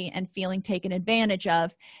irritability and feeling taken advantage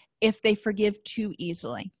of if they forgive too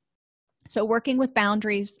easily. So working with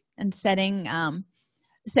boundaries and setting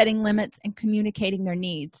limits and communicating their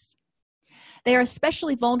needs. They are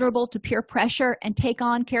especially vulnerable to peer pressure and take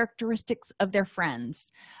on characteristics of their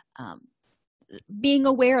friends. Being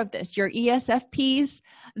aware of this, your ESFPs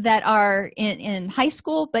that are in high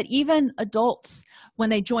school, but even adults, when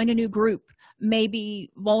they join a new group, may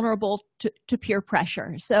be vulnerable to peer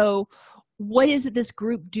pressure. So what is it this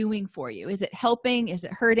group doing for you? Is it helping? Is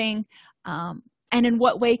it hurting? And in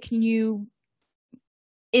what way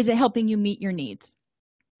is it helping you meet your needs?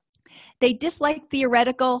 They dislike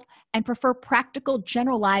theoretical and prefer practical,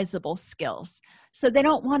 generalizable skills. So they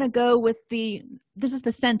don't want to go with this is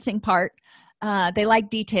the sensing part. They like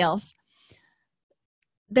details.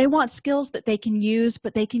 They want skills that they can use,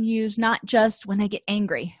 but they can use not just when they get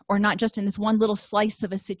angry or not just in this one little slice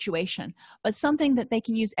of a situation, but something that they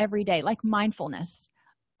can use every day, like mindfulness.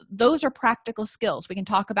 Those are practical skills. We can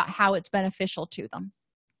talk about how it's beneficial to them.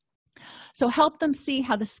 So help them see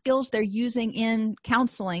how the skills they're using in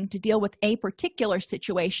counseling to deal with a particular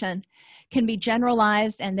situation can be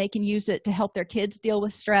generalized, and they can use it to help their kids deal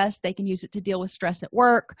with stress. They can use it to deal with stress at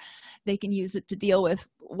work. They can use it to deal with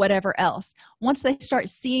whatever else. Once they start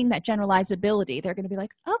seeing that generalizability, they're going to be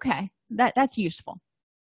like, okay, that's useful.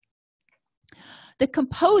 The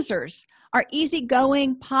composers are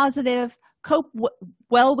easygoing, positive, cope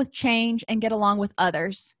well with change, and get along with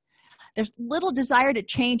others. There's little desire to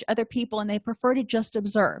change other people, and they prefer to just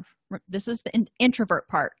observe. This is the introvert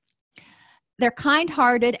part. They're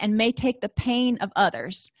kind-hearted and may take the pain of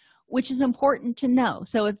others, which is important to know.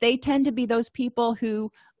 So if they tend to be those people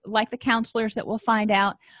who, like the counselors that we'll find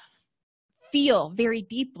out, feel very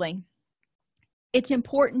deeply, it's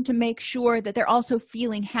important to make sure that they're also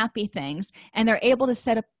feeling happy things, and they're able to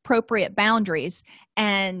set appropriate boundaries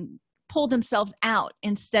and pull themselves out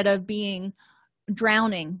instead of being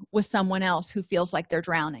drowning with someone else who feels like they're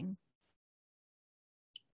drowning.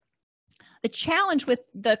 The challenge with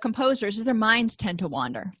the composers is their minds tend to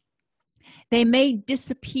wander. They may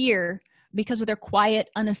disappear because of their quiet,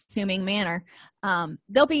 unassuming manner.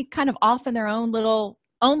 They'll be kind of off in their own little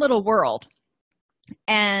world,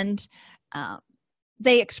 and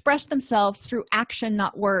they express themselves through action,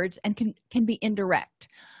 not words, and can be indirect.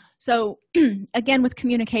 So again, with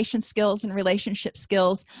communication skills and relationship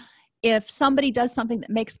skills, if somebody does something that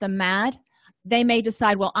makes them mad, they may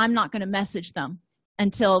decide, well, I'm not going to message them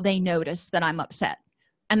until they notice that I'm upset.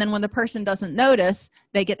 And then when the person doesn't notice,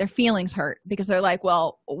 they get their feelings hurt because they're like,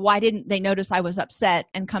 well, why didn't they notice I was upset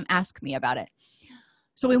and come ask me about it?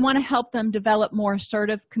 So we want to help them develop more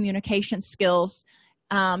assertive communication skills,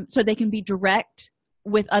 so they can be direct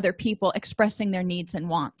with other people, expressing their needs and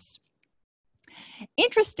wants.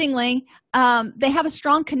 Interestingly, they have a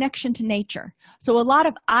strong connection to nature. So a lot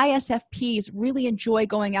of ISFPs really enjoy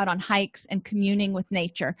going out on hikes and communing with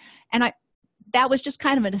nature. And that was just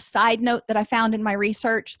kind of a side note that I found in my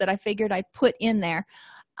research that I figured I'd put in there,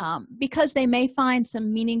 because they may find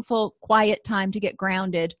some meaningful, quiet time to get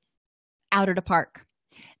grounded out at a park.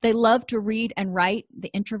 They love to read and write. The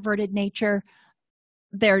introverted nature,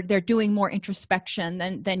 they're doing more introspection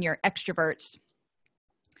than your extroverts.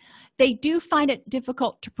 They do find it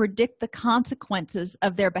difficult to predict the consequences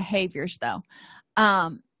of their behaviors, though.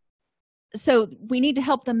 So we need to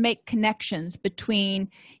help them make connections between,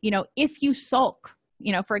 if you sulk,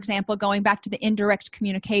 for example, going back to the indirect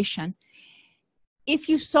communication, if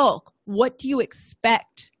you sulk, what do you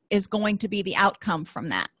expect is going to be the outcome from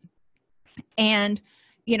that? And,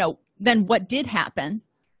 then what did happen?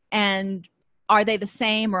 And are they the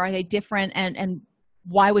same or are they different? And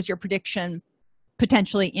why was your prediction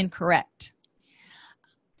potentially incorrect?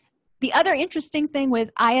 The other interesting thing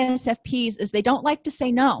with ISFPs is they don't like to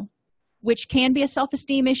say no, which can be a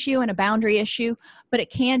self-esteem issue and a boundary issue, but it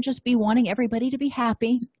can just be wanting everybody to be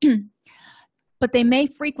happy. But they may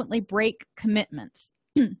frequently break commitments.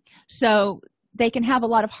 So they can have a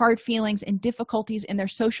lot of hard feelings and difficulties in their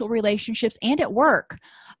social relationships and at work,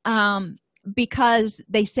 because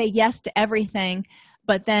they say yes to everything,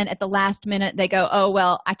 but then at the last minute they go, oh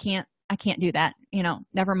well, I can't do that,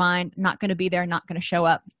 never mind, not going to be there, not going to show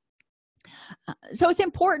up. So it's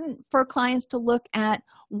important for clients to look at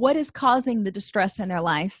what is causing the distress in their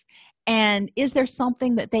life, and is there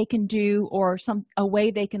something that they can do or a way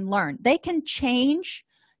they can learn. They can change,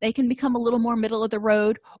 they can become a little more middle of the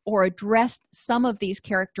road or address some of these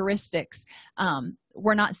characteristics.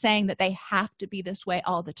 We're not saying that they have to be this way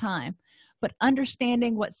all the time, but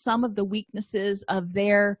understanding what some of the weaknesses of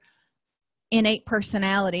their innate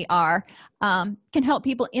personality are can help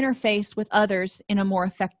people interface with others in a more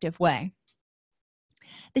effective way.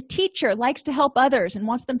 The teacher likes to help others and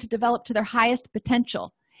wants them to develop to their highest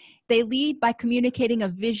potential. They lead by communicating a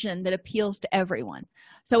vision that appeals to everyone.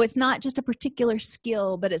 So it's not just a particular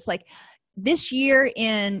skill, but it's like, this year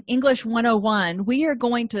in English 101, we are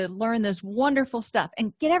going to learn this wonderful stuff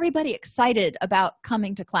and get everybody excited about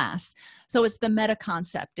coming to class. So it's the meta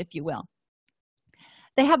concept, if you will.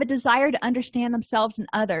 They have a desire to understand themselves and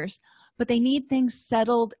others, but they need things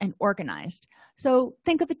settled and organized. So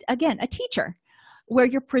think of it again, a teacher, where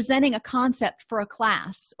you're presenting a concept for a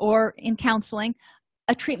class, or in counseling,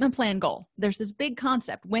 a treatment plan goal. There's this big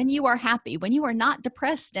concept. When you are happy, when you are not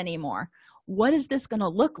depressed anymore, what is this going to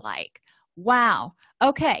look like? Wow.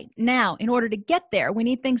 Okay, now in order to get there, we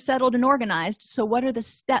need things settled and organized. So what are the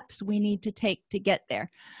steps we need to take to get there?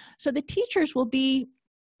 So the teachers will be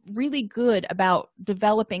really good about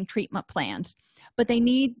developing treatment plans, but they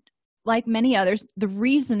need, like many others, the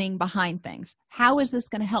reasoning behind things. How is this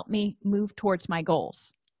going to help me move towards my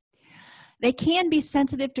goals? They can be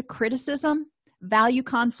sensitive to criticism, value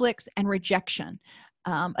conflicts, and rejection,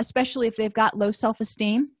 especially if they've got low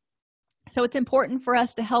self-esteem. So it's important for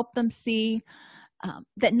us to help them see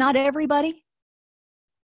that not everybody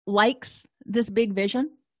likes this big vision.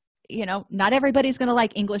 Not everybody's going to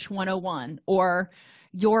like English 101 or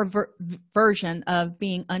your version of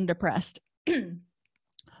being undepressed.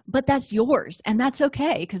 But that's yours, and that's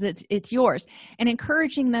okay, because it's yours. And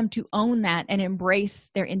encouraging them to own that and embrace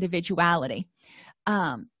their individuality.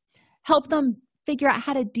 Help them figure out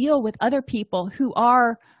how to deal with other people who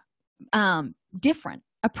are different.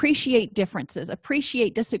 Appreciate differences,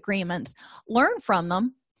 appreciate disagreements, learn from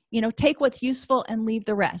them, take what's useful and leave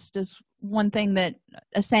the rest, is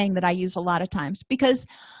a saying that I use a lot of times, because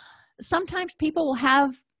sometimes people will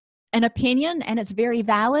have an opinion and it's very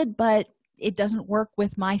valid, but it doesn't work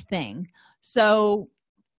with my thing. So,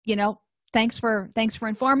 thanks for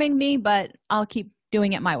informing me, but I'll keep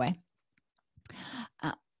doing it my way.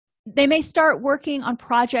 They may start working on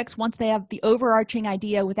projects once they have the overarching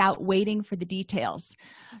idea without waiting for the details.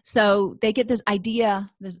 So they get this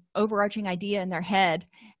overarching idea in their head,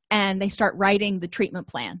 and they start writing the treatment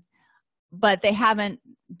plan, but they haven't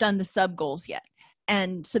done the sub goals yet.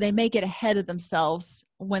 And so they may get ahead of themselves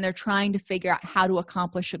when they're trying to figure out how to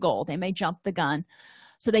accomplish a goal. They may jump the gun.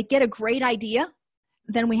 So they get a great idea.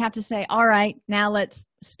 Then we have to say, all right, now let's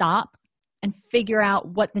stop and figure out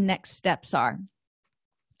what the next steps are.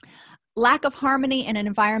 Lack of harmony in an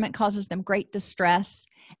environment causes them great distress,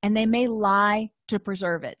 and they may lie to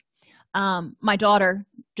preserve it. My daughter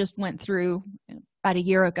just went through, about a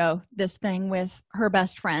year ago, this thing with her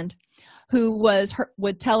best friend, who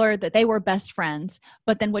would tell her that they were best friends,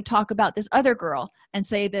 but then would talk about this other girl and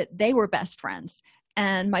say that they were best friends.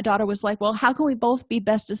 And my daughter was like, well, how can we both be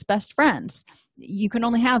bestest best friends? You can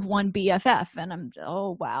only have one BFF. And I'm,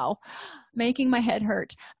 oh, wow, making my head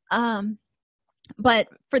hurt. But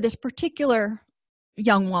for this particular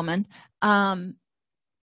young woman,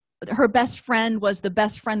 her best friend was the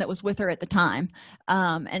best friend that was with her at the time,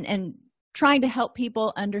 and trying to help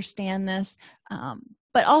people understand this.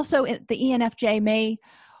 But also the ENFJ may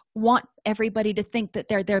want everybody to think that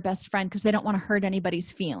they're their best friend because they don't want to hurt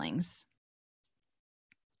anybody's feelings.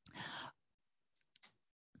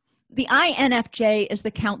 The INFJ is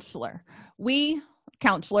the counselor. We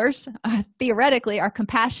counselors, theoretically, are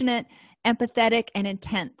compassionate, empathetic, and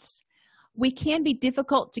intense. We can be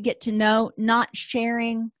difficult to get to know, not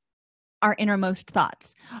sharing our innermost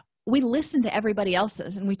thoughts. We listen to everybody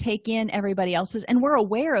else's and we take in everybody else's, and we're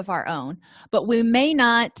aware of our own, but we may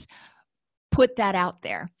not put that out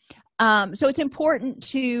there. So it's important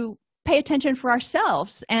to pay attention for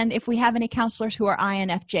ourselves. And if we have any counselors who are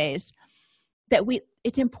INFJs,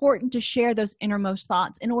 it's important to share those innermost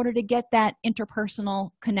thoughts in order to get that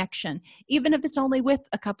interpersonal connection, even if it's only with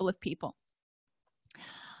a couple of people.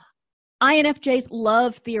 INFJs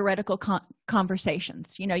love theoretical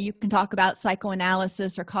conversations. You can talk about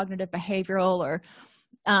psychoanalysis or cognitive behavioral or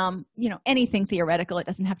anything theoretical. It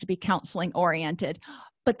doesn't have to be counseling oriented,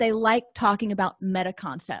 but they like talking about meta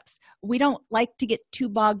concepts. We don't like to get too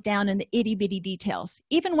bogged down in the itty-bitty details.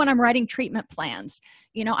 Even when I'm writing treatment plans,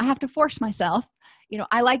 I have to force myself.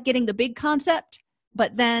 I like getting the big concept,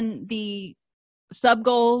 but then the sub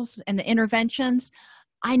goals and the interventions,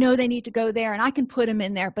 I know they need to go there and I can put them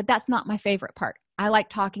in there, but that's not my favorite part. I like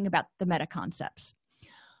talking about the meta concepts.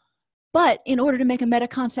 But in order to make a meta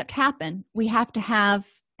concept happen, we have to have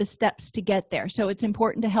the steps to get there. So it's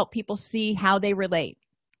important to help people see how they relate.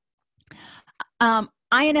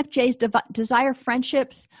 INFJs desire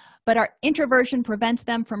friendships, but our introversion prevents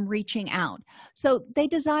them from reaching out. So they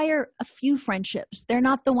desire a few friendships. They're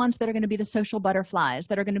not the ones that are going to be the social butterflies,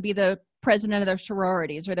 that are going to be the president of their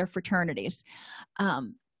sororities or their fraternities.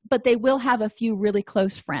 But they will have a few really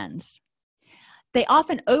close friends. They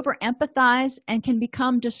often over-empathize and can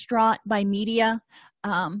become distraught by media.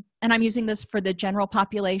 And I'm using this for the general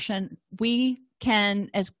population. We can,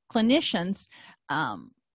 as clinicians,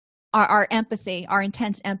 our empathy, our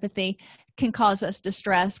intense empathy can cause us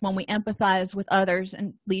distress when we empathize with others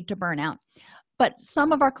and lead to burnout. But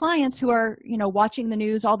some of our clients who are, watching the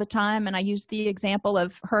news all the time, and I use the example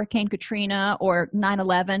of Hurricane Katrina or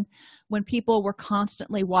 9/11, when people were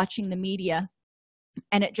constantly watching the media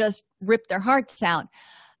and it just ripped their hearts out,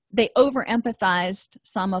 they over-empathized,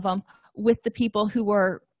 some of them, with the people who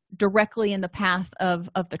were directly in the path of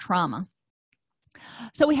the trauma.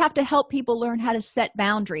 So we have to help people learn how to set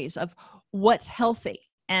boundaries of what's healthy.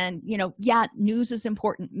 And, news is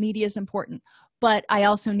important, media is important, but I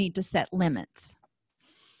also need to set limits.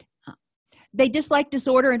 They dislike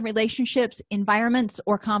disorder in relationships, environments,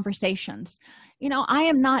 or conversations. I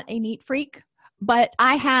am not a neat freak, but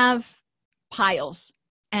I have piles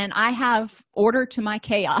and I have order to my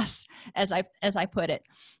chaos, as I put it.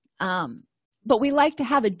 But we like to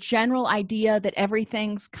have a general idea that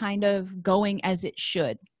everything's kind of going as it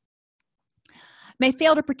should. May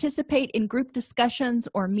fail to participate in group discussions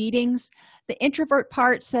or meetings. The introvert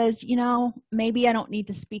part says, maybe I don't need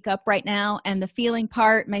to speak up right now. And the feeling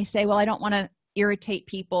part may say, well, I don't want to irritate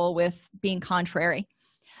people with being contrary.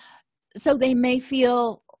 So they may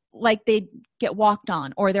feel like they get walked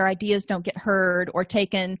on, or their ideas don't get heard or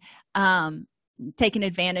taken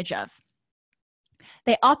advantage of.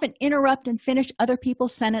 They often interrupt and finish other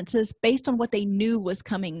people's sentences based on what they knew was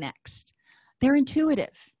coming next. They're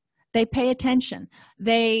intuitive. They pay attention.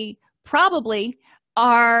 They probably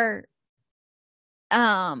are,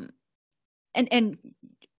 and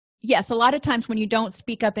yes, a lot of times when you don't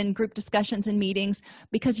speak up in group discussions and meetings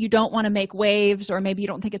because you don't want to make waves, or maybe you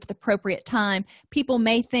don't think it's the appropriate time, people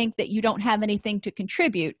may think that you don't have anything to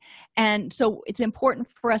contribute. And so it's important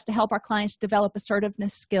for us to help our clients develop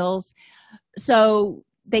assertiveness skills so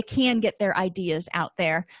they can get their ideas out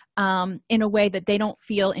there in a way that they don't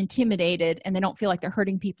feel intimidated and they don't feel like they're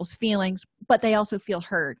hurting people's feelings, but they also feel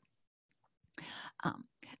heard.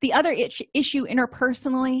 The other issue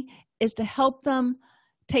interpersonally is to help them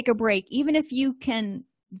take a break. Even if you can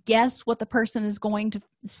guess what the person is going to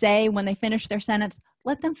say when they finish their sentence,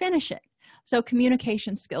 let them finish it. So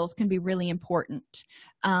communication skills can be really important.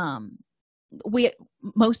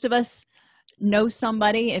 Most of us know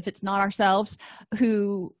somebody, if it's not ourselves,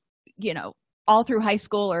 who, all through high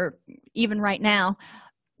school or even right now,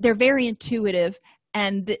 they're very intuitive,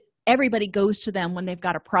 and everybody goes to them when they've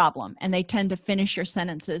got a problem, and they tend to finish your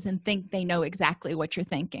sentences and think they know exactly what you're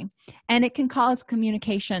thinking. And it can cause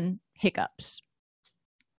communication hiccups.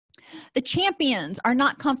 The champions are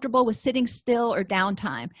not comfortable with sitting still or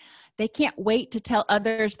downtime. They can't wait to tell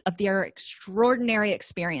others of their extraordinary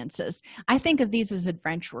experiences. I think of these as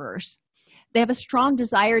adventurers. They have a strong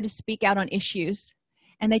desire to speak out on issues,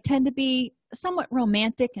 and they tend to be somewhat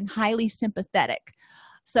romantic and highly sympathetic.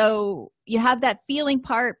 So you have that feeling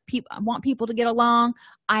part. I want people to get along.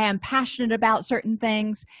 I am passionate about certain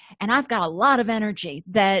things, and I've got a lot of energy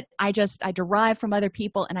that I derive from other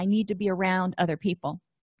people, and I need to be around other people.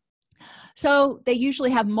 So they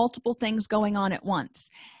usually have multiple things going on at once.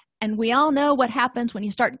 And we all know what happens when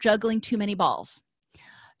you start juggling too many balls.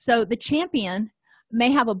 So the champion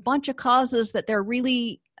may have a bunch of causes that they're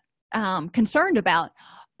really concerned about,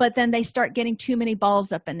 but then they start getting too many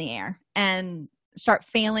balls up in the air and start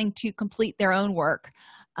failing to complete their own work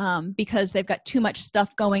because they've got too much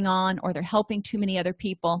stuff going on, or they're helping too many other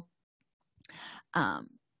people.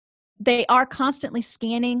 They are constantly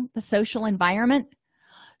scanning the social environment,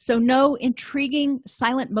 so no intriguing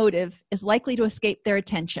silent motive is likely to escape their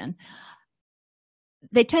attention.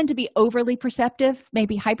 They tend to be overly perceptive,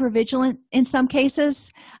 maybe hypervigilant in some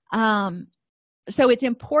cases. So it's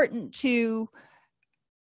important to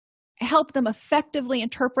help them effectively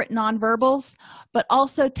interpret nonverbals, but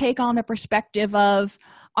also take on the perspective of,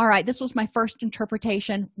 all right, this was my first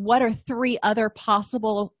interpretation. What are 3 other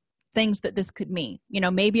possible things that this could mean?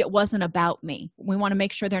 Maybe it wasn't about me. We want to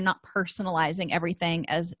make sure they're not personalizing everything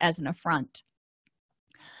as an affront.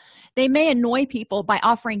 They may annoy people by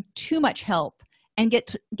offering too much help and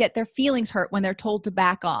get their feelings hurt when they're told to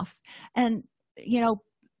back off. And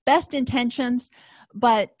best intentions,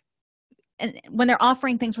 but when they're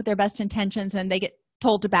offering things with their best intentions and they get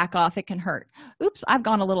told to back off, it can hurt. Oops, I've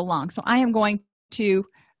gone a little long, so I am going to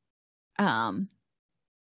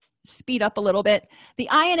speed up a little bit. The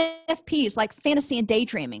INFPs, like fantasy and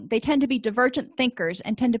daydreaming, they tend to be divergent thinkers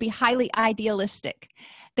and tend to be highly idealistic.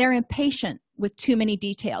 They're impatient with too many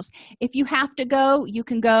details. If you have to go, you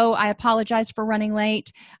can go. I apologize for running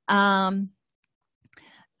late. I'm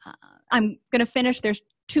going to finish. There's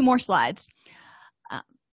 2 more slides.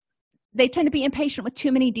 They tend to be impatient with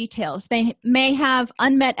too many details. They may have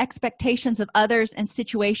unmet expectations of others, and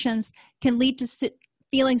situations can lead to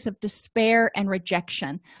feelings of despair and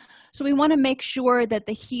rejection. So we want to make sure that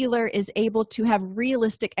the healer is able to have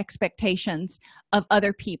realistic expectations of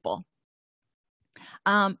other people.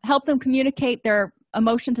 Help them communicate their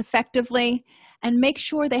emotions effectively, and make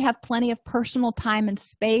sure they have plenty of personal time and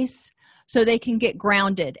space so they can get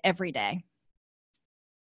grounded every day.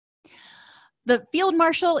 The field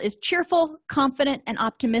marshal is cheerful, confident, and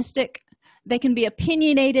optimistic. They can be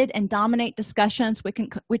opinionated and dominate discussions,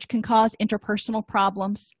 which can cause interpersonal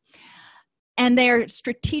problems. And they're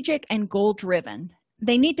strategic and goal-driven.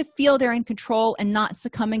 They need to feel they're in control and not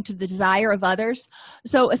succumbing to the desire of others.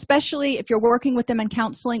 So especially if you're working with them in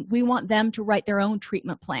counseling, we want them to write their own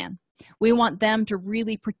treatment plan. We want them to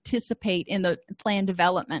really participate in the plan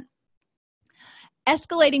development.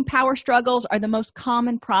 Escalating power struggles are the most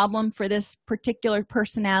common problem for this particular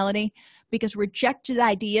personality, because rejected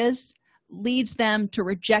ideas leads them to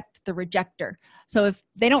reject the rejector. So if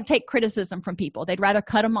they don't take criticism from people, they'd rather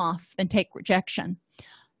cut them off than take rejection.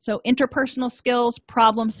 So interpersonal skills,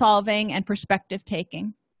 problem solving, and perspective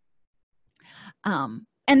taking. And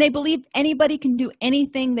they believe anybody can do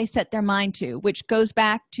anything they set their mind to, which goes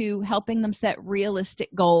back to helping them set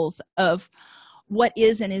realistic goals of what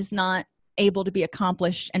is and is not able to be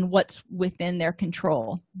accomplished and what's within their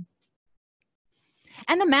control.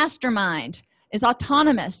 And the mastermind is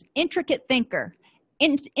autonomous, intricate thinker,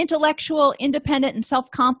 intellectual, independent, and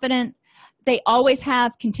self-confident. They always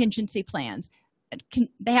have contingency plans.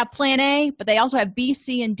 They have plan A, but they also have B,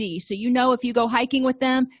 C, and D. So if you go hiking with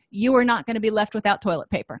them, you are not going to be left without toilet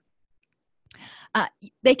paper.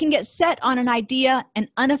 They can get set on an idea and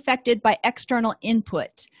unaffected by external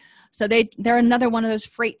input. So they're another one of those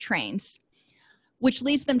freight trains, which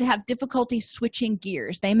leads them to have difficulty switching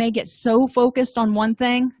gears. They may get so focused on one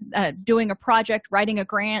thing, doing a project, writing a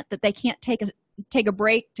grant, that they can't take a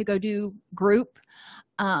break to go do group.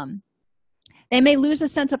 They may lose a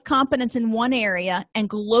sense of competence in one area and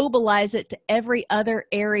globalize it to every other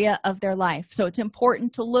area of their life. So it's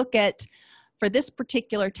important to look at, for this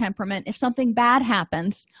particular temperament, if something bad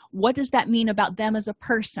happens, what does that mean about them as a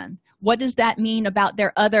person? What does that mean about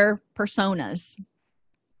their other personas?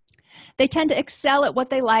 They tend to excel at what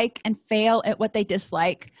they like and fail at what they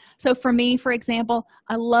dislike. So for me, for example,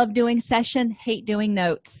 I love doing session, hate doing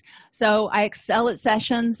notes. So I excel at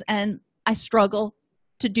sessions and I struggle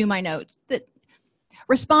to do my notes. That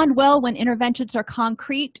respond well when interventions are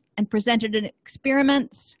concrete and presented in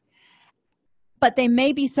experiments, but they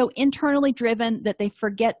may be so internally driven that they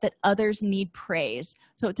forget that others need praise.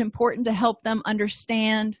 So it's important to help them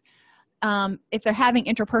understand, if they're having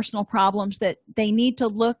interpersonal problems, that they need to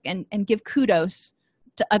look and give kudos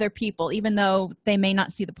to other people, even though they may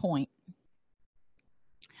not see the point.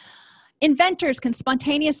 Inventors can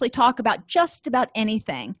spontaneously talk about just about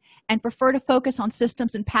anything and prefer to focus on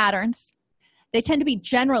systems and patterns. They tend to be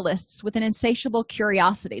generalists with an insatiable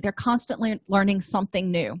curiosity. They're constantly learning something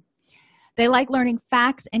new. They like learning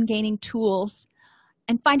facts and gaining tools,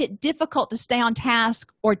 and find it difficult to stay on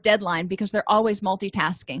task or deadline because they're always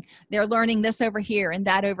multitasking. They're learning this over here and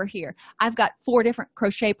that over here. I've got 4 different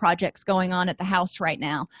crochet projects going on at the house right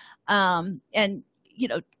now. And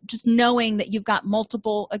just knowing that you've got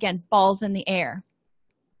multiple, again, balls in the air.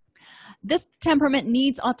 This temperament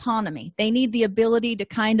needs autonomy. They need the ability to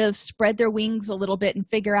kind of spread their wings a little bit and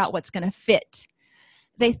figure out what's going to fit.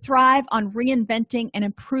 They thrive on reinventing and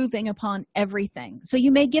improving upon everything. So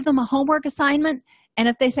you may give them a homework assignment, and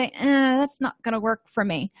if they say, that's not going to work for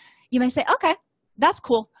me, you may say, okay, that's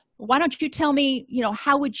cool. Why don't you tell me,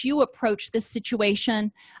 how would you approach this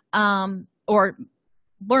situation, or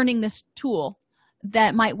learning this tool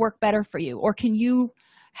that might work better for you? Or can you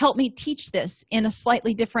help me teach this in a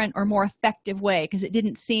slightly different or more effective way because it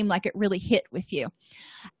didn't seem like it really hit with you.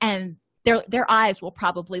 And their eyes will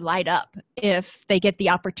probably light up if they get the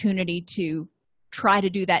opportunity to try to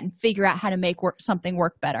do that and figure out how to make something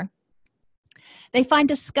work better. They find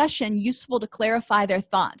discussion useful to clarify their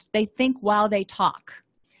thoughts. They think while they talk.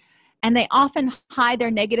 And they often hide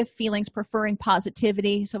their negative feelings, preferring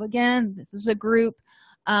positivity. So again, this is a group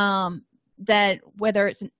that, whether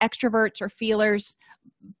it's an extroverts or feelers,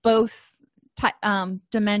 both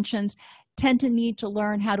dimensions, tend to need to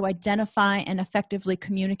learn how to identify and effectively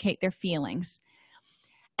communicate their feelings.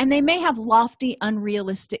 And they may have lofty,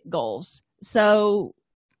 unrealistic goals. So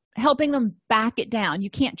helping them back it down. You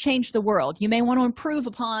can't change the world. You may want to improve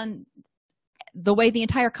upon the way the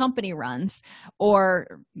entire company runs,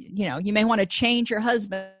 or you may want to change your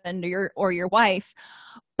husband or your wife,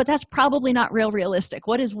 but that's probably not realistic.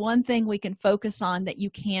 What is one thing we can focus on that you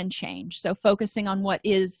can change? So focusing on what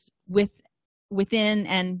is within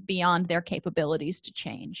and beyond their capabilities to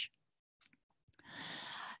change.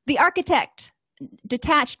 The architect,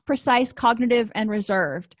 detached, precise, cognitive, and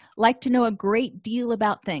reserved, like to know a great deal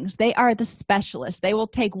about things. They are the specialists. They will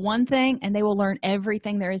take one thing and they will learn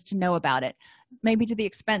everything there is to know about it, maybe to the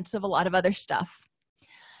expense of a lot of other stuff.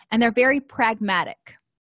 And they're very pragmatic.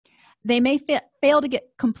 They may fail to get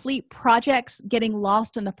complete projects, getting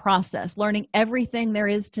lost in the process, learning everything there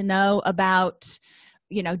is to know about,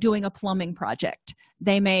 doing a plumbing project.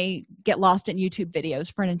 They may get lost in YouTube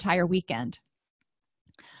videos for an entire weekend.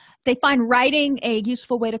 They find writing a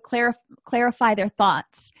useful way to clarify their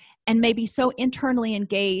thoughts and may be so internally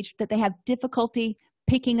engaged that they have difficulty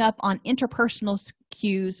picking up on interpersonal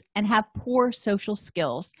cues and have poor social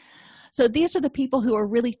skills. So these are the people who are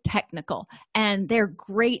really technical, and they're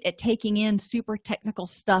great at taking in super technical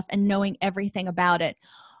stuff and knowing everything about it.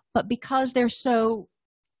 But because they're so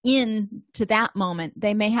into that moment,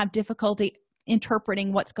 they may have difficulty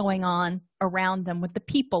interpreting what's going on around them with the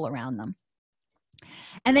people around them.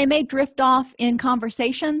 And they may drift off in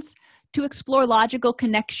conversations to explore logical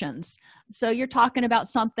connections. So you're talking about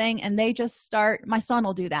something and they just start, my son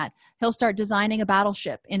will do that. He'll start designing a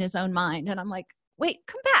battleship in his own mind. And I'm like, wait,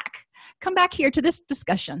 come back here to this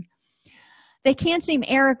discussion. They can seem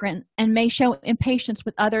arrogant and may show impatience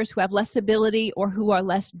with others who have less ability or who are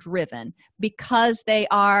less driven because they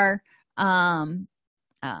are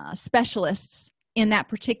specialists in that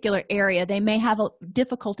particular area. They may have a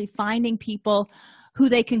difficulty finding people who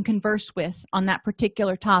they can converse with on that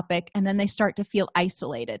particular topic, and then they start to feel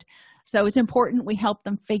isolated. So it's important we help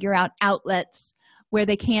them figure out outlets where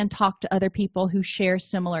they can talk to other people who share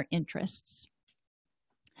similar interests.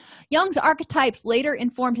 Jung's archetypes later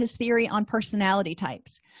informed his theory on personality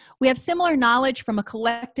types. We have similar knowledge from a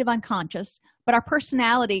collective unconscious, but our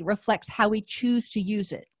personality reflects how we choose to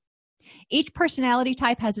use it. Each personality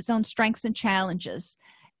type has its own strengths and challenges,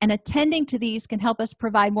 and attending to these can help us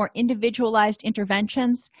provide more individualized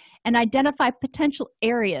interventions and identify potential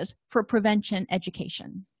areas for prevention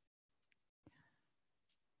education.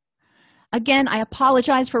 Again, I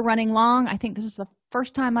apologize for running long. I think this is the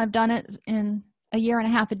first time I've done it in a year and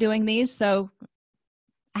a half of doing these, so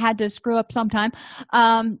I had to screw up sometime.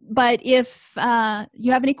 But if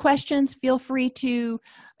you have any questions, feel free to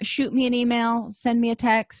shoot me an email, send me a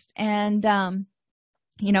text, and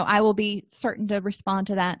I will be certain to respond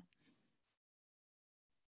to that.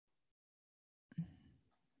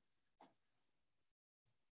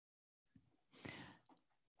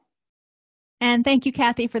 And thank you,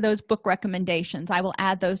 Kathy, for those book recommendations. I will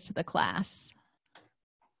add those to the class.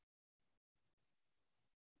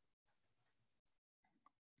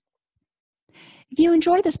 If you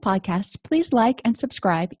enjoy this podcast, please like and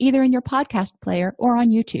subscribe either in your podcast player or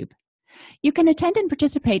on YouTube. You can attend and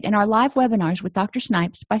participate in our live webinars with Dr.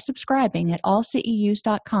 Snipes by subscribing at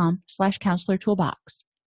allceus.com/counselor-toolbox.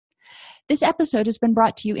 This episode has been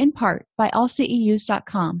brought to you in part by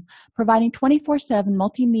allceus.com, providing 24/7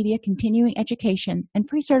 multimedia continuing education and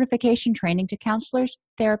pre-certification training to counselors,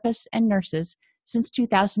 therapists, and nurses since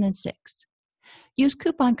 2006. Use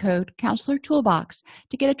coupon code Counselor Toolbox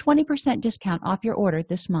to get a 20% discount off your order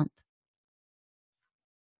this month.